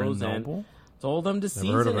potatoes and told them to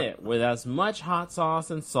season it with as much hot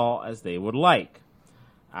sauce and salt as they would like.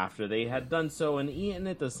 After they had done so and eaten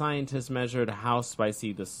it, the scientists measured how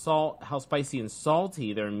spicy and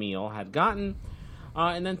salty their meal had gotten,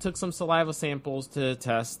 and then took some saliva samples to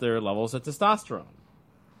test their levels of testosterone.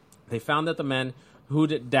 They found that the men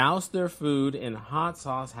who'd doused their food in hot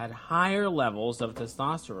sauce had higher levels of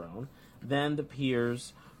testosterone than the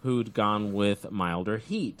peers who'd gone with milder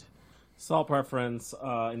heat. Salt preference,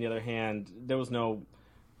 on the other hand, there was no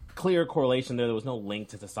clear correlation there. There was no link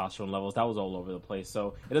to testosterone levels. That was all over the place.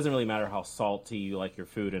 So it doesn't really matter how salty you like your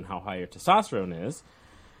food and how high your testosterone is.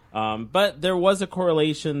 But there was a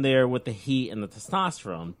correlation there with the heat and the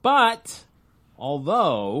testosterone. But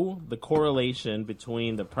although the correlation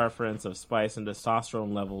between the preference of spice and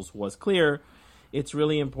testosterone levels was clear, it's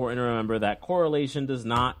really important to remember that correlation does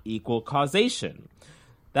not equal causation.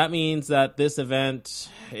 That means that this event,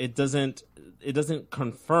 it doesn't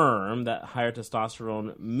confirm that higher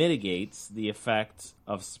testosterone mitigates the effect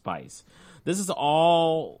of spice. This is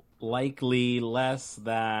all likely less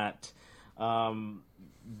that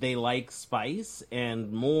they like spice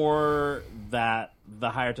and more that the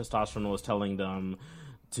higher testosterone was telling them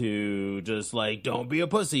to just don't be a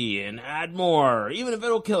pussy and add more, even if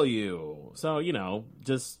it'll kill you. So,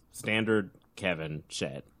 just standard Kevin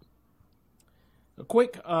shit. A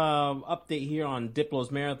quick update here on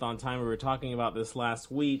Diplo's marathon time. We were talking about this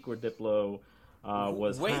last week where Diplo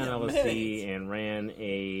was high on LSD and ran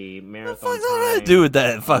a marathon time. What did I do with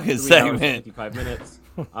that fucking segment? 55 minutes.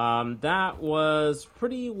 That was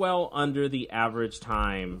pretty well under the average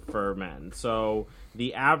time for men. So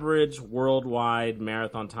the average worldwide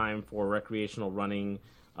marathon time for recreational running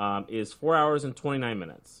is 4 hours and 29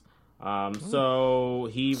 minutes. So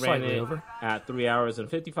he ran it at 3 hours and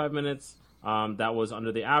 55 minutes. That was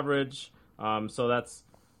under the average. So that's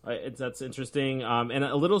interesting. And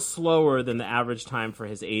a little slower than the average time for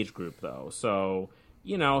his age group, though. So,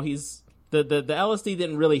 he's the LSD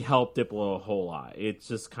didn't really help Diplo a whole lot. It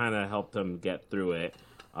just kind of helped him get through it.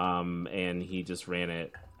 And he just ran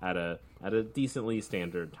it at a decently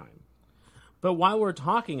standard time. But while we're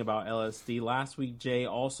talking about LSD, last week Jay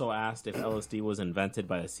also asked if LSD was invented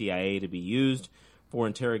by the CIA to be used for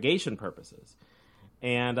interrogation purposes.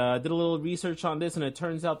 And did a little research on this, and it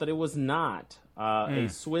turns out that it was not. A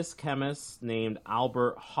Swiss chemist named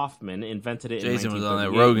Albert Hoffman invented it Jason in 1938 was on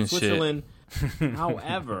that Rogan in Switzerland. Shit.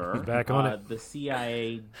 However, back on it. The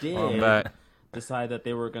CIA did decide that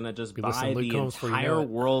they were going to just buy the entire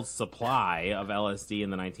world's supply of LSD in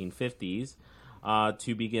the 1950s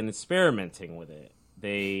to begin experimenting with it.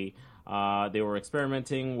 They were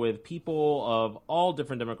experimenting with people of all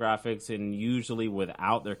different demographics and usually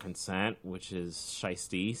without their consent, which is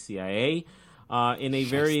shiesty, CIA, in a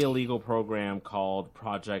very illegal program called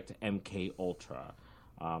Project MK Ultra.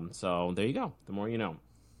 So there you go. The more you know.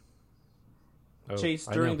 Chase,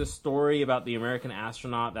 during the story about the American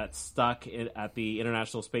astronaut that stuck at the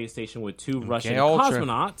International Space Station with two Russian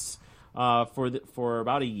cosmonauts for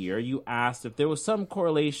about a year, you asked if there was some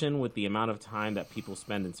correlation with the amount of time that people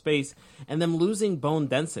spend in space and them losing bone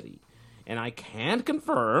density. And I can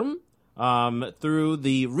confirm through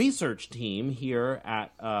the research team here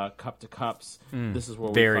at Cup to Cups, this is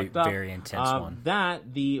where we fucked up, very intense one,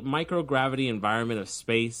 that the microgravity environment of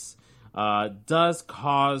space does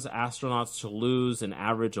cause astronauts to lose an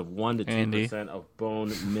average of 1 to 2% of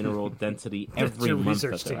bone mineral density every month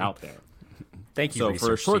that they're out there. Thank you. So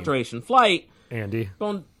for a short duration flight, Andy,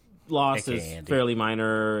 bone loss is fairly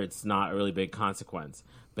minor. It's not a really big consequence.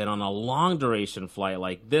 But on a long duration flight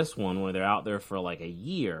like this one, where they're out there for like a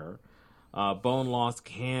year, bone loss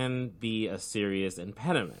can be a serious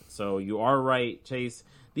impediment. So you are right, Chase.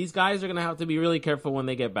 These guys are going to have to be really careful when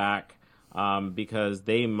they get back. Because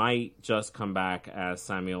they might just come back as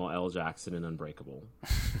Samuel L. Jackson in Unbreakable.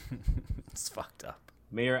 It's fucked up.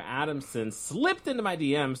 Mayor Adamson slipped into my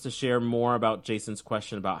DMs to share more about Jason's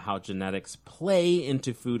question about how genetics play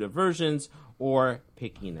into food aversions or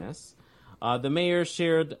pickiness. The mayor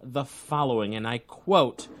shared the following, and I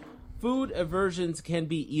quote, "Food aversions can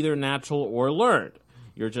be either natural or learned.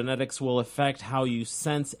 Your genetics will affect how you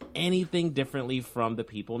sense anything differently from the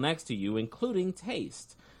people next to you, including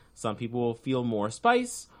taste. Some people will feel more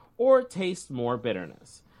spice or taste more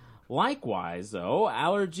bitterness. Likewise, though,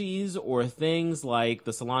 allergies or things like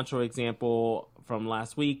the cilantro example from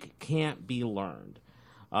last week can't be learned.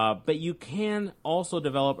 But you can also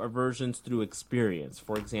develop aversions through experience.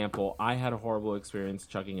 For example, I had a horrible experience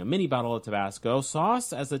chugging a mini bottle of Tabasco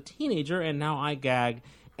sauce as a teenager, and now I gag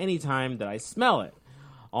anytime that I smell it.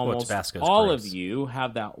 Almost all of you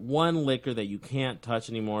have that one liquor that you can't touch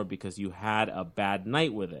anymore because you had a bad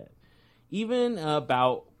night with it. Even a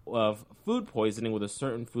bout of food poisoning with a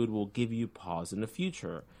certain food will give you pause in the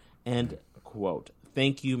future. End quote.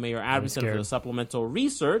 Thank you, Mayor Adamson, for the supplemental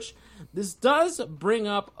research. This does bring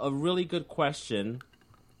up a really good question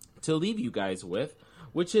to leave you guys with,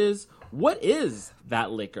 which is, what is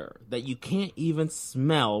that liquor that you can't even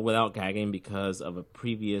smell without gagging because of a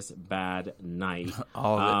previous bad night?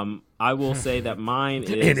 I will say that mine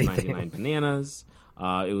is 99 Bananas.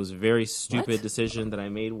 It was a very stupid decision that I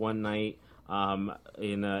made one night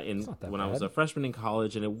when I was a freshman in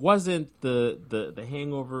college, and it wasn't the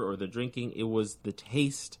hangover or the drinking. It was the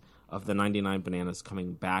taste of the 99 Bananas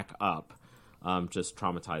coming back up. Just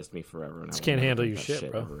traumatized me forever. And I can't handle your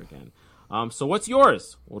shit, bro. Ever again. So what's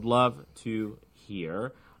yours? Would love to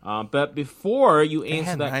hear. But before you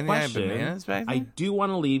answer that question, I do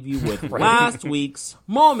want to leave you with last week's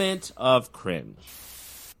moment of cringe.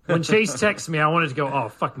 When Chase texts me, I wanted to go, oh,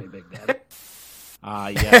 fuck me, Big Daddy.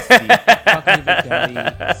 Yes, the Fuck Me Big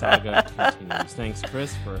Daddy saga continues. Thanks,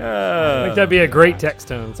 Chris, for... I think that'd be a great text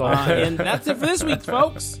tone. And that's it for this week,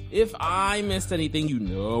 folks. If I missed anything, you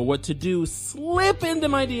know what to do. Slip into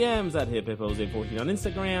my DMs at HipHipHose14 on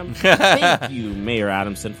Instagram. Thank you, Mayor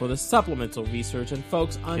Adamson, for the supplemental research. And,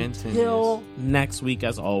 folks, until next week,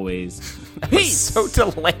 as always, peace! So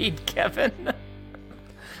delayed, Kevin.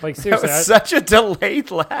 Like, seriously. That was such a delayed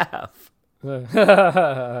laugh. Oh,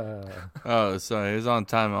 sorry. It was on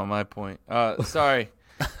time on my point. Sorry.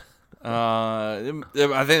 I think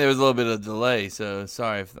there was a little bit of delay, so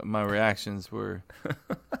sorry if my reactions were a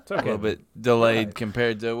little bit delayed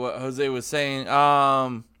compared to what Jose was saying.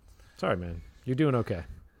 Sorry, man. You're doing okay.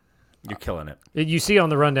 You're killing it. You see on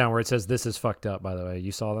the rundown where it says, this is fucked up, by the way.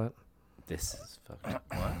 You saw that? This is fucked up.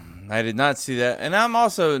 What? I did not see that. And I'm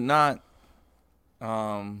also not...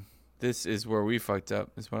 this is where we fucked up,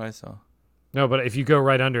 is what I saw. No, but if you go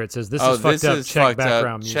right under, it says, this is fucked up, check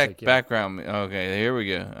background music. Check background. Okay, here we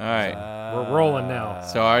go. All right. We're rolling now.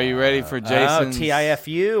 So are you ready for Jason's?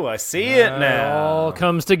 TIFU. I see it now. It all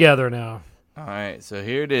comes together now. All right, so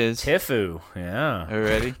here it is. Tifu. Yeah. Are you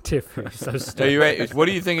ready? Tifu. So stupid. Are you ready? What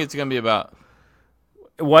do you think it's going to be about?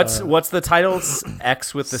 What's the title?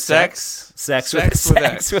 X with the sex? Sex with the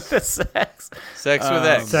sex. Sex with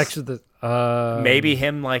X. Sex with the... maybe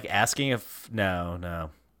him, like, asking if... No.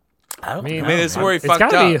 I mean, this is where he fucked up.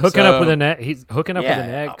 It's got to be hooking up with an ex. He's hooking up with an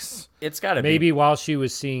ex. It's got to be. Maybe while she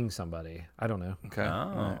was seeing somebody. I don't know. Okay.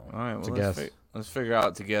 All right. Well, let's figure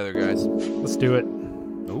out together, guys. Let's do it.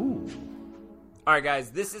 Ooh. All right, guys.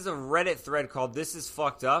 This is a Reddit thread called "This Is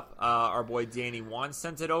Fucked Up." Our boy Danny Wan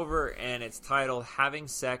sent it over, and it's titled "Having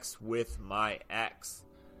Sex with My Ex."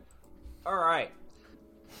 All right.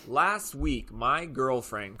 Last week, my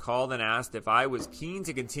girlfriend called and asked if I was keen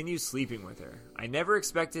to continue sleeping with her. I never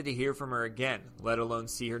expected to hear from her again, let alone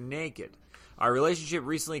see her naked. Our relationship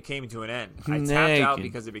recently came to an end. I tapped out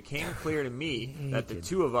because it became clear to me that the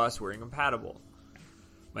two of us were incompatible.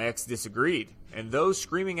 My ex disagreed, and though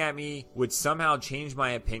screaming at me would somehow change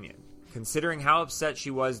my opinion. Considering how upset she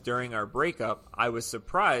was during our breakup, I was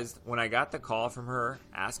surprised when I got the call from her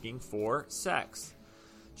asking for sex.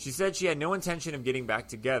 She said she had no intention of getting back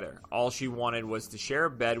together. All she wanted was to share a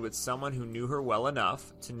bed with someone who knew her well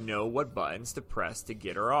enough to know what buttons to press to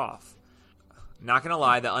get her off. Not gonna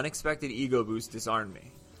lie, the unexpected ego boost disarmed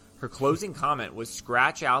me. Her closing comment was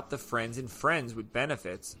scratch out the friends and friends with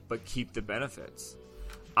benefits, but keep the benefits.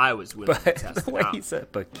 I was willing to test the it way out. he said,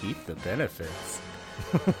 but keep the benefits.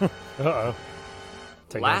 Uh-oh.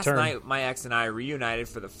 Last night, my ex and I reunited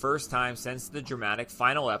for the first time since the dramatic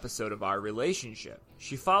final episode of our relationship.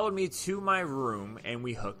 She followed me to my room and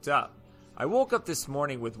we hooked up. I woke up this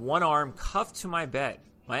morning with one arm cuffed to my bed.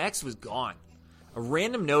 My ex was gone. A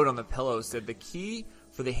random note on the pillow said the key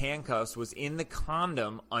for the handcuffs was in the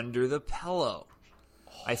condom under the pillow.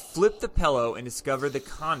 I flipped the pillow and discovered the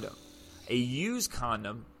condom. A used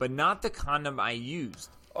condom, but not the condom I used.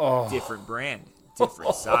 Different brand.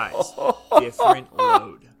 Different size, different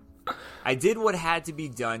load. I did what had to be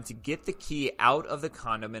done to get the key out of the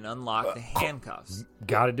condom and unlock the handcuffs.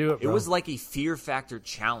 Gotta do it, bro. It was like a Fear Factor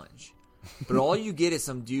challenge. But all you get is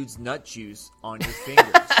some dude's nut juice on your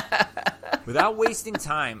fingers. Without wasting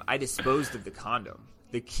time, I disposed of the condom.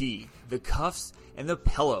 the key, the cuffs, and the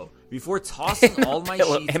pillow before tossing all my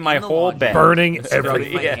sheets and my in the whole laundry bed, burning and scrubbing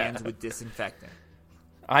everything. my hands with disinfectant.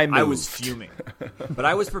 I was fuming, but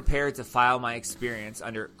I was prepared to file my experience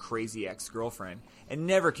under crazy ex-girlfriend and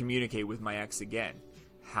never communicate with my ex again.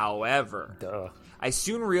 However, I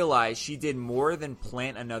soon realized she did more than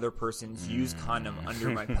plant another person's used condom under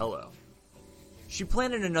my pillow. She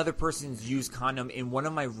planted another person's used condom in one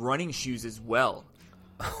of my running shoes as well.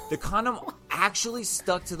 The condom actually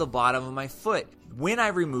stuck to the bottom of my foot when I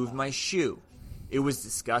removed my shoe. It was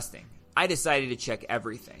disgusting. I decided to check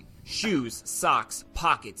everything. Shoes, socks,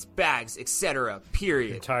 pockets, bags, etc.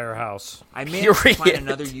 Period. Entire house. I managed to find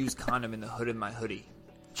another used condom in the hood of my hoodie.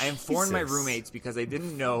 I informed my roommates because I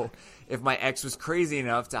didn't know if my ex was crazy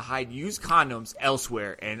enough to hide used condoms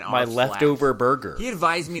elsewhere in our my flat. leftover burger. He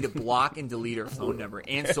advised me to block and delete her phone number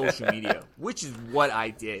and social media, which is what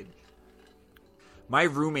I did. My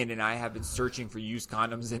roommate and I have been searching for used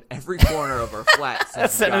condoms in every corner of our flat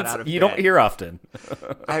since we got out of bed. You don't hear often.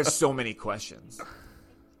 I have so many questions.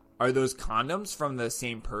 Are those condoms from the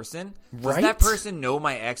same person? Does Right? that person know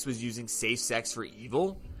my ex was using safe sex for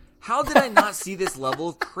evil? How did I not see this level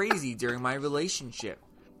of crazy during my relationship?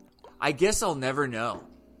 I guess I'll never know.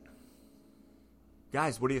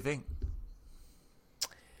 Guys, what do you think?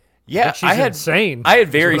 Yeah, I had insane. I had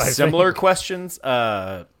very similar questions.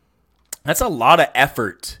 That's a lot of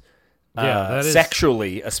effort. That is,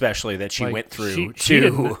 sexually, especially that she went through.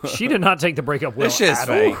 She did not take the breakup well. It's just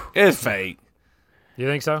fake. It's fake. You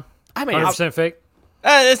think so? I mean, 100% fake.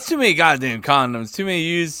 It's too many goddamn condoms. Too many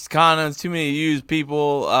used condoms. Too many used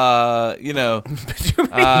people. You know.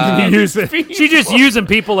 She just using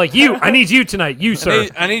people like you. I need you tonight. You, sir.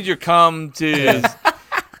 I need your cum to.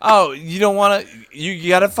 Oh, you don't want to. You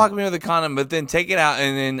got to fuck me with a condom, but then take it out,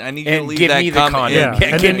 and then I need you to leave that condom. Yeah,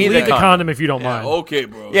 and then leave the condom if you don't mind. Okay,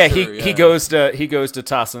 bro. Yeah, sure, he goes to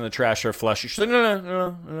toss in the trash or flush. She's like,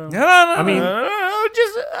 no. I mean,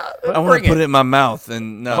 I want to put it in my mouth,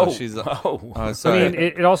 and she's like, sorry. I mean,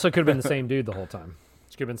 it also could have been the same dude the whole time.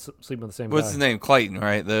 She could have been sleeping with the same guy. What's his name? Clayton,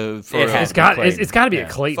 right? It's got to be a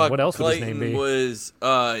Clayton. What else would his name be? Was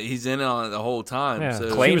he's in on it the whole time. Yeah.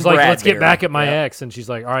 So. She was like, let's get back at my ex, and she's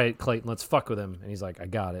like, all right, Clayton, let's fuck with him, and he's like, I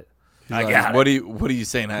got it. I got it. What are you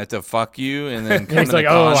saying? I have to fuck you, and then come he's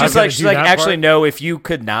like, she's like, actually, no. If you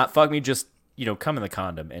could not fuck me, just come in the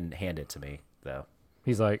condom and hand it to me, though.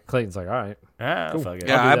 He's like, Clayton's like, all right. Cool. Fuck it.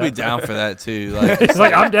 Yeah, I'd be down for that too. Like, he's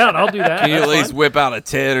like, I'm down. I'll do that. Can you at least whip out a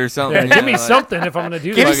tit or something? Yeah, give me something if I'm going to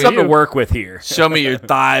do that. Give me something to work with here. Show me your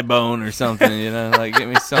thigh bone or something, like give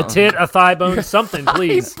me something. A tit, a thigh bone, something,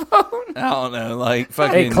 please. I don't know, like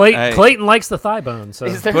fucking. Hey, Clayton likes the thigh bone, so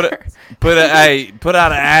put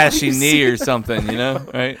out an ashy knee or something,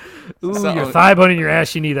 right? Ooh, your thigh bone and your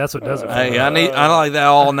ashy knee. That's what does it. Hey, I like that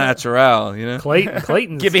all natural,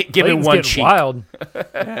 Clayton's give me one cheek. Wild.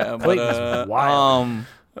 Yeah, Clayton's wild.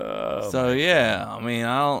 So yeah, I mean,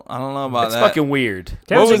 I don't know about It's that. fucking weird.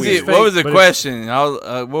 What was the question?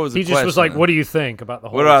 What was the he just was like, "What do you think about the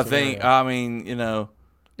whole?" What do I think? I mean,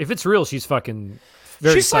 if it's real, she's fucking.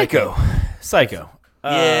 She's psycho.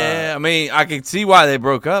 Yeah, I mean, I can see why they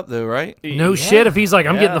broke up, though, right? No shit. If he's like,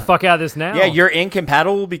 I'm getting the fuck out of this now. Yeah, you're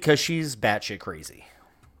incompatible because she's batshit crazy.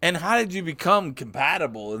 And how did you become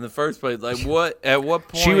compatible in the first place? Like, at what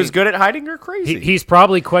point? She was good at hiding her crazy. He's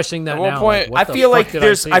probably questioning that now. At what point? Like, I feel like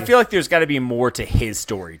there's got to be more to his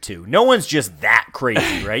story too. No one's just that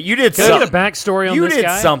crazy, right? You did something. Get a backstory on this guy? You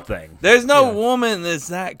did something. There's no woman that's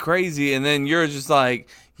that crazy, and then you're just like,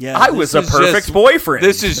 yeah, I was a perfect boyfriend.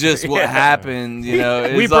 This is just what happened,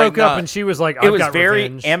 We broke up, and she was like, it was very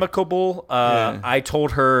revenge. amicable. I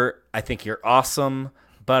told her, I think you're awesome,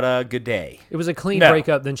 but good day. It was a clean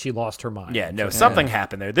breakup. Then she lost her mind. Yeah, no, something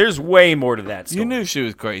happened there. There's way more to that story. You knew she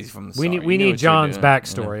was crazy from the start. We need John's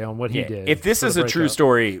backstory on what he did. If this is a true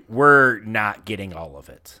story, we're not getting all of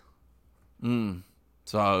it.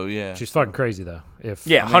 So yeah, she's fucking crazy though.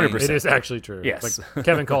 100%. It is actually true. Yes, like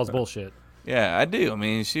Kevin calls bullshit. Yeah, I do. I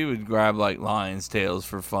mean, she would grab like lion's tails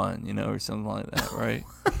for fun, or something like that, right?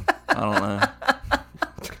 I don't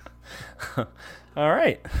know. All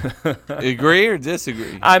right. Agree or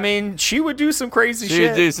disagree? I mean, she would do some crazy shit. She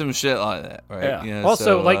would do some shit like that, right? Yeah.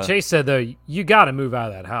 Also, like Chase said, though, you got to move out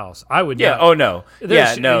of that house. I would. Yeah. Not. Oh no.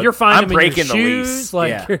 Yeah. No. You're finding I'm breaking the lease.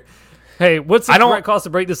 Like, hey, what's the cost to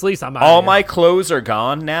break this lease? I'm out. All my clothes are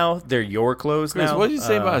gone now. They're your clothes now. What did you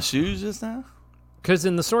say about shoes just now? Because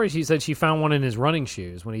in the story, she said she found one in his running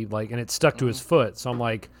shoes when and it stuck to his foot. So I'm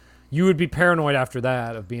like, you would be paranoid after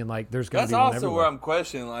that of being like, there's going to be one everywhere. That's also where I'm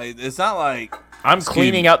questioning. Like, it's not like I'm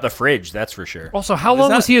cleaning out the fridge, that's for sure. Also, how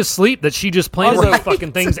long was he asleep that she just planted these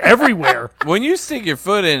fucking things everywhere? When you stick your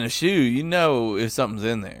foot in a shoe, you know if something's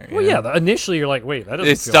in there. Well, yeah. Initially, you're like, wait, that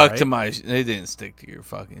doesn't It feel stuck right. to my... They didn't stick to your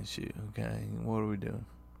fucking shoe, okay? What are we doing?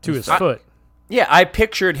 To his foot. Yeah, I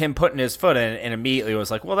pictured him putting his foot in and immediately was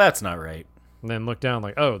like, well, that's not right. And then look down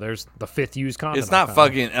like, oh, there's the 5th used condom. It's not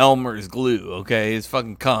fucking Elmer's glue, okay? It's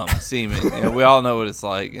fucking cum, semen. You know, we all know what it's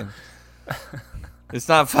like. And it's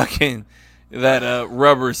not fucking that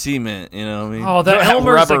rubber cement, you know what I mean? Oh, that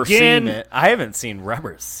Elmer's rubber again. Cement. I haven't seen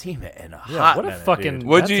rubber cement in a hot what a minute, fucking- dude.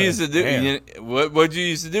 What'd you used to do? What'd you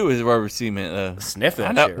used to do with rubber cement? Sniff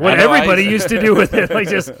that shit. What everybody used to do with it. Like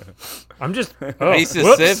I used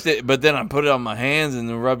to sift it, but then I put it on my hands and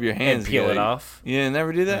then rub your hands And peel it off. You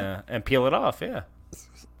never do that? Yeah, and peel it off, yeah.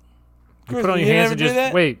 You put on your hands and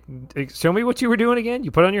just wait. Show me what you were doing again.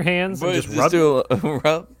 You put on your hands and just rub. Do a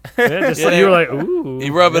rub. Yeah, just like you were like, ooh.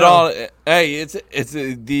 You rub it all. Hey, it's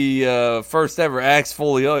the first ever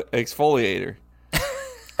exfoliator.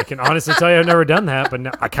 I can honestly tell you I've never done that, but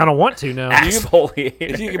now, I kind of want to now.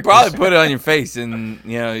 Exfoliator. You could probably put it on your face, and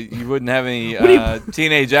you wouldn't have any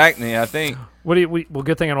teenage acne. I think. What do you? Well,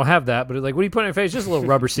 good thing I don't have that. But like, what do you put on your face? Just a little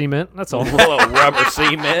rubber cement. That's all. A little rubber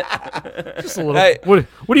cement. Just a little. Hey, what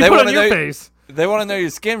do you put on your face? They want to know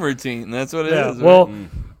your skin routine. That's what it is. Well, right?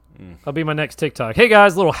 I'll be my next TikTok. Hey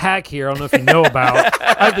guys, little hack here. I don't know if you know about.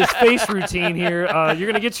 I have this face routine here. You're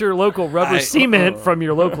gonna get your local rubber cement from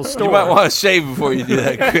your local store. You might want to shave before you do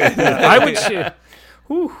that. Chris. I would shave.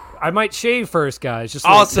 Whew. I might shave first, guys. Just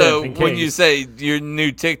also, when you say your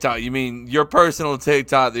new TikTok, you mean your personal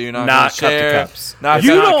TikTok that you're not going to share.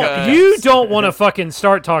 You don't want to fucking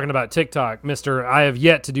start talking about TikTok, Mister. I have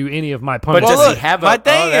yet to do any of my punishment. But does he have a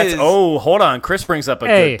thing? Hold on. Chris brings up a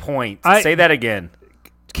good point. Say that again.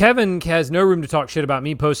 Kevin has no room to talk shit about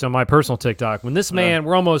me posting on my personal TikTok. When this man,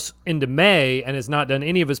 we're almost into May and has not done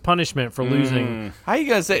any of his punishment for losing. How you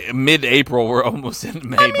gonna say mid-April? We're almost into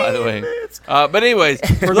May, by the way. But anyways,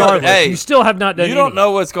 regardless, hey, you still have not done. You don't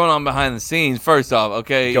know what's going on behind the scenes. First off,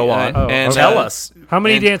 okay, go on and tell us how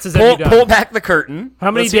many dances have you done? Pull back the curtain.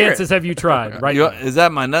 How many dances have you tried? Right? Is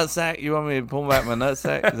that my nutsack? You want me to pull back my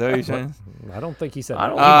nutsack? Is that what you're saying? I don't think he said.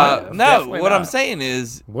 No. What I'm saying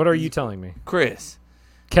is, what are you telling me, Chris?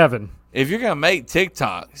 Kevin. If you're going to make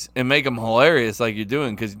TikToks and make them hilarious like you're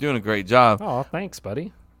doing, because you're doing a great job. Oh, thanks,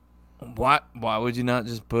 buddy. Why would you not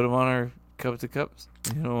just put them on our Cup to Cups?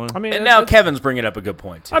 You know, I mean, and now Kevin's bringing up a good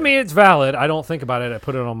point, too. I mean, it's valid. I don't think about it. I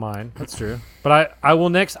put it on mine. That's true. But I will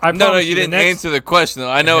next. No, you didn't answer the question, though.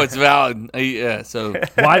 I know it's valid. Yeah, so.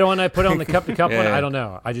 Why don't I put it on the Cup to Cup one? I don't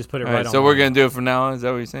know. I just put it right on. So we're going to do it from now on? Is that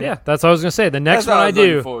what you're saying? Yeah, that's what I was going to say. The next one I do.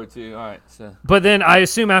 Looking forward to. All right. So. But then I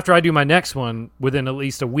assume after I do my next one, within at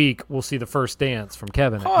least a week, we'll see the first dance from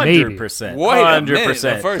Kevin. 100%.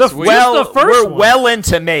 100%. We're well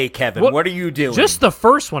into May, Kevin. What are you doing? Just the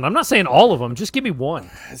first one. I'm not saying all of them. Just give me one.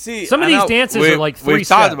 See, some of these dances are like 3 We've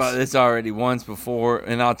talked about this already once before,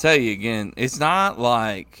 and I'll tell you again. It's not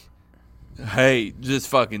like, hey, just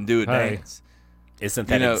fucking do a dance. Isn't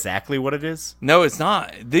that exactly what it is? No, it's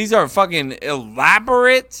not. These are fucking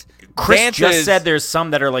elaborate Chris dances. just said there's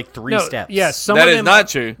some that are like 3 steps. Yeah, some that of is them not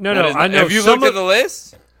true. No, I know. Have you looked at the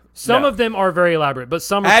list? Some of them are very elaborate, but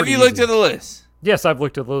some are Have pretty you looked easy. at the list? Yes, I've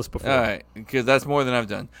looked at the list before. All right, because that's more than I've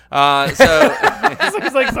done.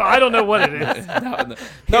 It's like, so I don't know what it is.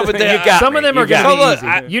 No, but some of them are going to be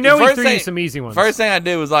easy. You know he threw you some easy ones. First thing I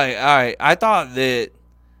did was like, all right, I thought that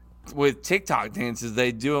with TikTok dances,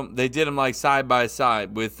 they did them like side by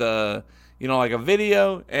side with, like a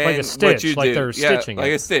video and like a stitch, what you like do. they're stitching like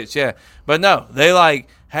it. a stitch, yeah. But no, they like,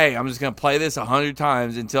 hey, I'm just going to play this 100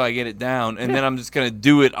 times until I get it down, and then I'm just going to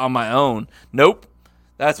do it on my own. Nope.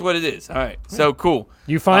 That's what it is. All right. So cool.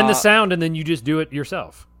 You find the sound and then you just do it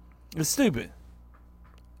yourself. It's stupid.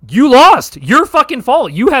 You lost. Your fucking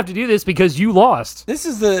fault. You have to do this because you lost. This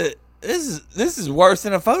is worse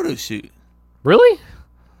than a photo shoot. Really?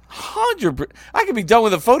 100%. I could be done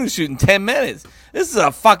with a photo shoot in 10 minutes. This is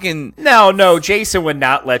a fucking... No, Jason would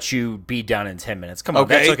not let you be done in 10 minutes. Come on,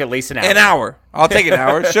 that took at least an hour. An hour. I'll take an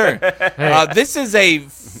hour, sure. Hey. This is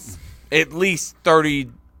at least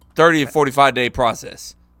 30 to 45 day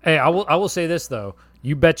process. Hey, I will say this though.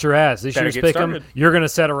 You bet your ass this year's Pick'em, you're going to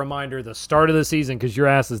set a reminder the start of the season because your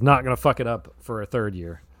ass is not going to fuck it up for a third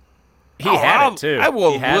year. He had it too. I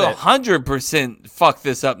will 100% fuck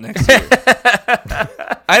this up next year.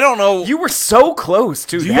 I don't know. You were so close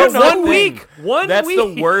too. That's 1 week. That's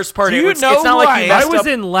the worst part. Do you know it's not like I was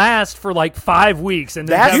in last for like 5 weeks, and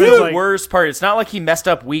then that's the worst part. It's not like he messed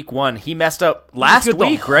up week 1. He messed up last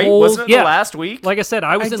week, right? Wasn't it the last week? Like I said,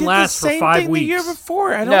 I was in last for 5 weeks. The year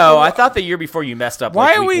before. I thought the year before you messed up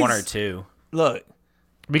like week 1 or 2. look.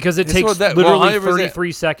 Because it takes literally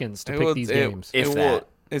 33 seconds to pick these games.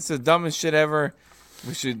 It's the dumbest shit ever.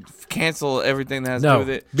 We should cancel everything that has to do with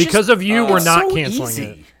it. Because of you, we're not canceling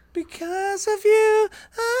it. Because of you,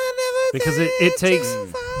 I never. Because it takes.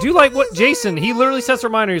 Do you like what Jason? He literally sets a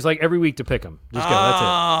reminder. He's like every week to pick them. Just go.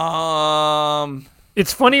 That's it.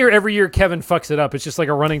 It's funnier every year. Kevin fucks it up. It's just like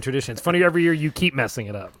a running tradition. It's funnier every year. You keep messing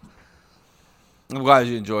it up. I'm glad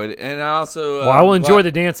you enjoyed it, and I also. I will enjoy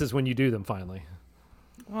the dances when you do them finally.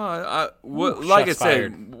 Well, like I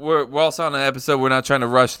said, we're also on an episode. We're not trying to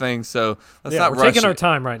rush things, so let's not rush it. We're taking our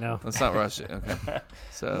time right now. Let's not rush it. Okay.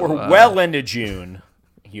 So we're well into June.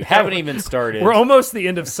 You haven't even started. We're almost the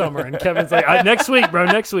end of summer, and Kevin's like, next week, bro.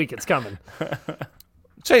 Next week, it's coming.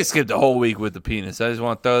 Chase skipped the whole week with the penis. I just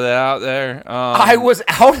want to throw that out there. I was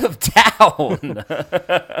out of town.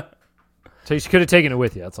 Chase, you could have taken it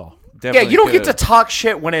with you. That's all. Definitely you don't get to talk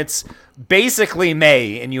shit when it's basically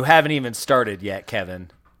May and you haven't even started yet, Kevin.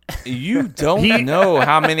 You don't know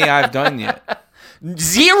how many I've done yet.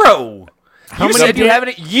 0. How you many said you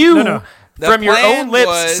haven't. You from your own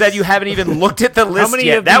lips said you haven't even looked at the list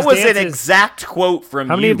yet. That was an exact quote from you.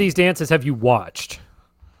 How many of these dances have you watched?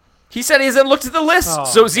 He said he hasn't looked at the list,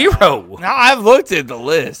 so 0. No, I've looked at the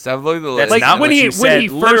list. I've looked at the list. That's not what you said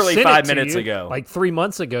literally 5 minutes ago. Like 3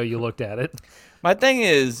 months ago, you looked at it. My thing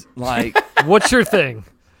is, like... What's your thing?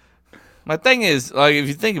 My thing is, like, if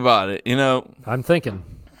you think about it, you know... I'm thinking.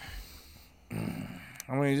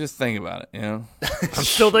 I mean, just think about it, you know? I'm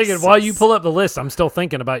still thinking. While you pull up the list, I'm still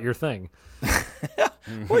thinking about your thing.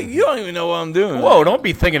 Well, you don't even know what I'm doing. Whoa, don't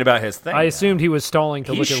be thinking about his thing. I assumed he was stalling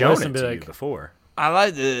to look at the list and be like... before. I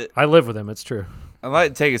like to... I live with him, it's true. I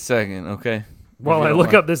like to take a second, okay? While I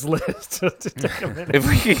look up this list to take a minute. If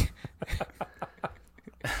we...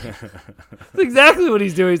 That's exactly what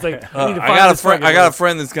he's doing. He's like, I got a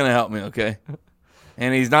friend that's gonna help me, okay?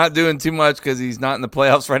 And he's not doing too much because he's not in the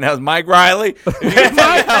playoffs right now. It's Mike Riley. Mike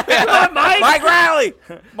Riley.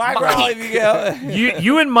 Mike Riley.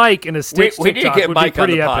 You and Mike in a Stitch we need to get Mike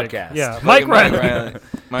on the epic. podcast. Yeah, Mike Riley.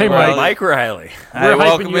 Hey, Mike Riley. Hey,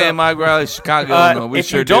 welcome in, Mike Riley, Chicago.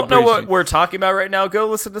 If you don't know what we're talking about right now, go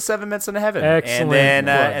listen to 7 Minutes in Heaven. Excellent.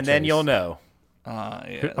 And then you'll know.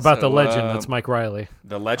 About the legend that's Mike Riley.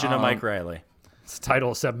 The legend of Mike Riley. It's the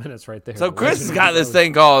title of 7 Minutes right there. So Chris has got this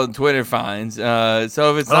thing called Twitter Fines. So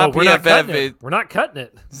if it's not PFF, we're not cutting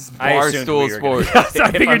it. Barstool Sports.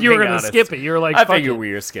 I figured you were going to skip it. You were like, I figured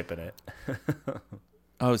we were skipping it.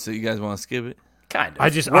 Oh, so you guys want to skip it? Kind of. I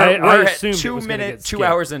assumed 2 minutes, 2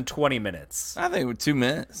 hours and 20 minutes. I think we're 2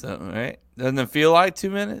 minutes, right? Doesn't it feel like 2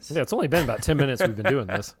 minutes? Yeah, it's only been about 10 minutes we've been doing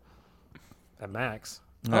this. At max.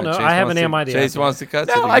 I don't know. I have an damn idea. Chase wants to cut.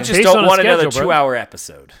 No, I just don't want another 2-hour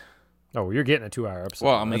episode. Oh, you're getting a 2-hour episode.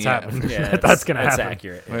 Well, I mean, that's happening. Yeah, that's going to happen. That's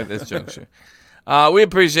accurate. At this juncture. We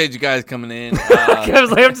appreciate you guys coming in. I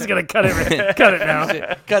was like, I'm just going to cut it now.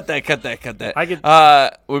 Cut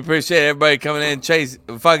that. We appreciate everybody coming in. Chase,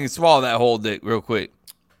 fucking swallow that whole dick real quick.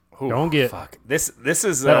 Ooh, don't get fuck. This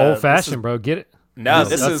is that old fashioned, bro. Get it. No,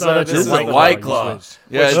 this is a White Claw.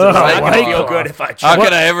 Yeah, it's I feel good if I chug. How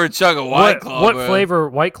could I ever chug a White Claw? What flavor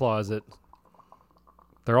White Claw is it?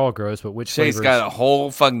 They're all gross, but which Chase flavors? got a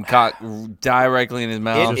whole fucking cock directly in his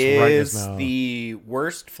mouth. It is the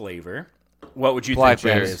worst flavor. What would you think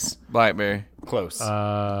it is? Blackberry. Close.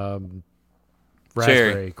 Raspberry.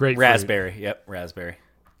 Cherry. Raspberry. Yep, raspberry.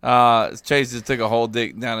 Chase just took a whole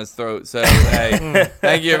dick down his throat. So, hey,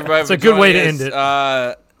 thank you everybody. It's a good way to end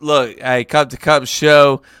it. Look, hey, Cup to Cup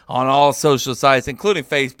show on all social sites, including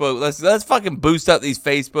Facebook. Let's fucking boost up these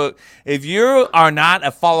Facebook. If you are not a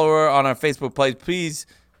follower on our Facebook page, please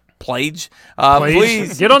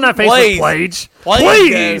get on that Facebook page.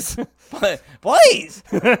 Please. Please.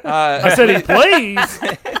 I said please.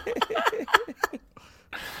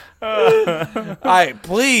 All right,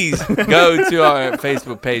 please go to our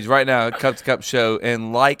Facebook page right now, Cup to Cup Show,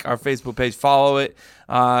 and like our Facebook page. Follow it.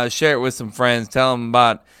 Share it with some friends. Tell them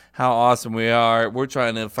about how awesome we are. We're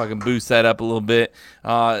trying to fucking boost that up a little bit.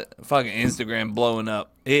 Fucking Instagram blowing up.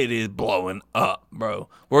 It is blowing up, bro.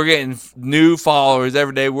 We're getting new followers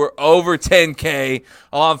every day. We're over 10K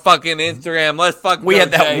on fucking Instagram. Let's fucking We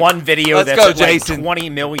had that Jay. one video Let's that's go, at Jason. Like 20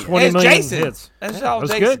 million. 20 million Jason. hits. That's all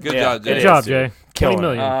Jason. Jason. Good job, Jay. Good job, Jay. 20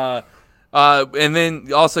 million. And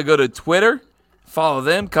then also go to Twitter. Follow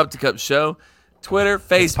them, Cup to Cup Show. Twitter,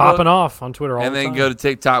 Facebook, it's popping off on Twitter all and the time. then go to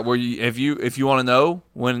TikTok, where if you want to know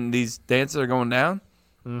when these dances are going down,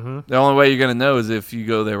 the only way you're gonna know is if you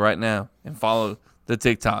go there right now and follow the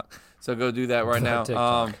TikTok. So go do that right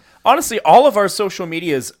now. Honestly, all of our social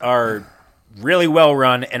medias are really well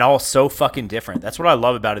run and all so fucking different. That's what I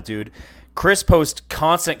love about it, dude. Chris posts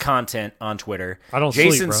constant content on Twitter. I don't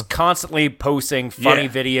Jason's sleep, bro. constantly posting funny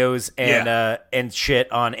videos and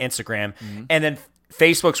shit on Instagram. Mm-hmm. And then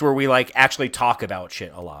Facebook's where we like actually talk about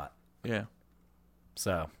shit a lot. Yeah.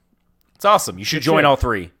 So it's awesome. You should join all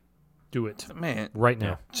three. Do it. Man. Right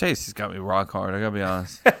now. Chase has got me rock hard. I got to be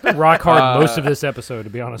honest. Rock hard most of this episode, to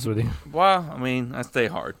be honest with you. Well, I mean, I stay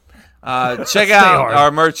hard. Check out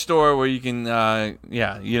our merch store where you can,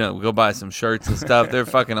 go buy some shirts and stuff. They're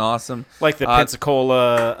fucking awesome. Like the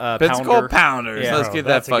Pensacola Pensacola Pounders. Yeah. Let's get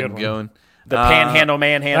that fucking going. The Panhandle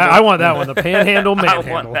Manhandle. I want that one. The Panhandle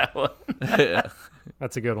Manhandle. I want that one. Yeah.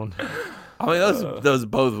 That's a good one. I mean, those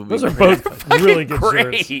both would be Those are both really good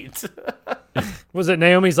great. shirts. Was it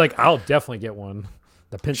Naomi's like, I'll definitely get one.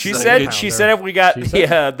 She said if we got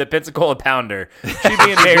the Pensacola Pounder, she'd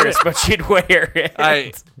be embarrassed, but she'd wear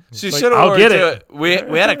it. She should have worn it.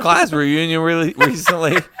 We had a class reunion really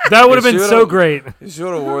recently. That would have been so great. You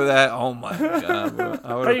should have wore that. Oh my god!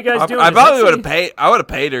 How are you guys doing? I probably would have paid. I would have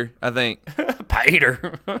paid her. I think. Paid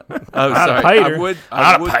her. Oh, sorry. I would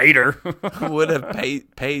have paid her. I would have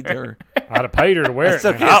paid her. I'd have paid her to wear it.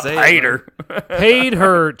 I paid her. Paid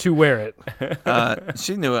her to wear it.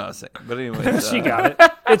 She knew what I was saying, but anyway, she got it.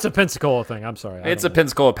 It's a Pensacola thing. I'm sorry. It's a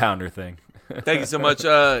Pensacola Pounder thing. Thank you so much,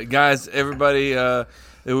 guys. Everybody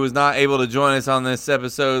who was not able to join us on this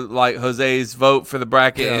episode, like Jose's vote for the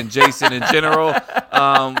bracket and Jason in general.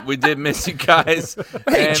 We did miss you guys.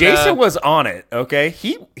 Hey, Jason was on it. Okay,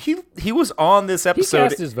 he was on this episode. He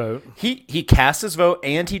cast his vote. He cast his vote,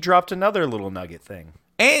 and he dropped another little nugget thing.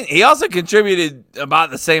 And he also contributed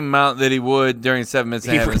about the same amount that he would during 7 Minutes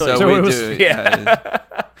in Heaven. Really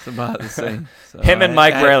It's about the same. So, Him and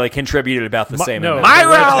Mike Riley contributed about the same amount. Mike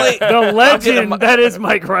Riley! The legend that is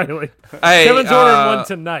Mike Riley. Hey, Kevin's ordering one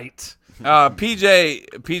tonight.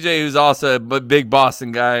 PJ, who's also a big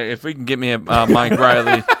Boston guy, if we can get me a Mike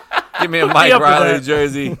Riley. Give me a Mike Riley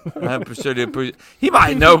jersey. I'm sure to appreciate. He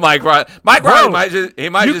might know Mike Riley. Mike Riley might just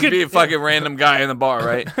be a fucking random guy in the bar,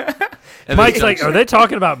 right? And Mike's like, are they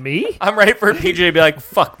talking about me? I'm ready for PJ to be like,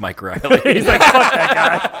 fuck Mike Riley. He's like, fuck that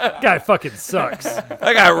guy. That guy fucking sucks. That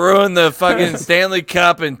guy ruined the fucking Stanley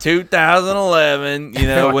Cup in 2011,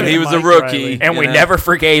 when he was a rookie. Riley. And we never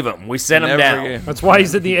forgave him. We sent him down. That's why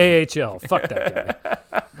he's in the AHL. Fuck that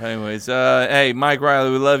guy. Anyways, hey, Mike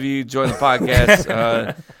Riley, we love you. Join the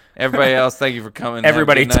podcast. Everybody else, thank you for coming.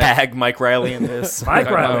 Everybody tag Mike Riley in this.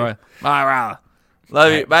 Mike Riley. Mike Riley.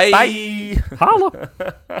 Love you. Bye. Holla.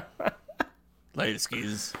 Later,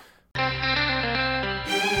 skis.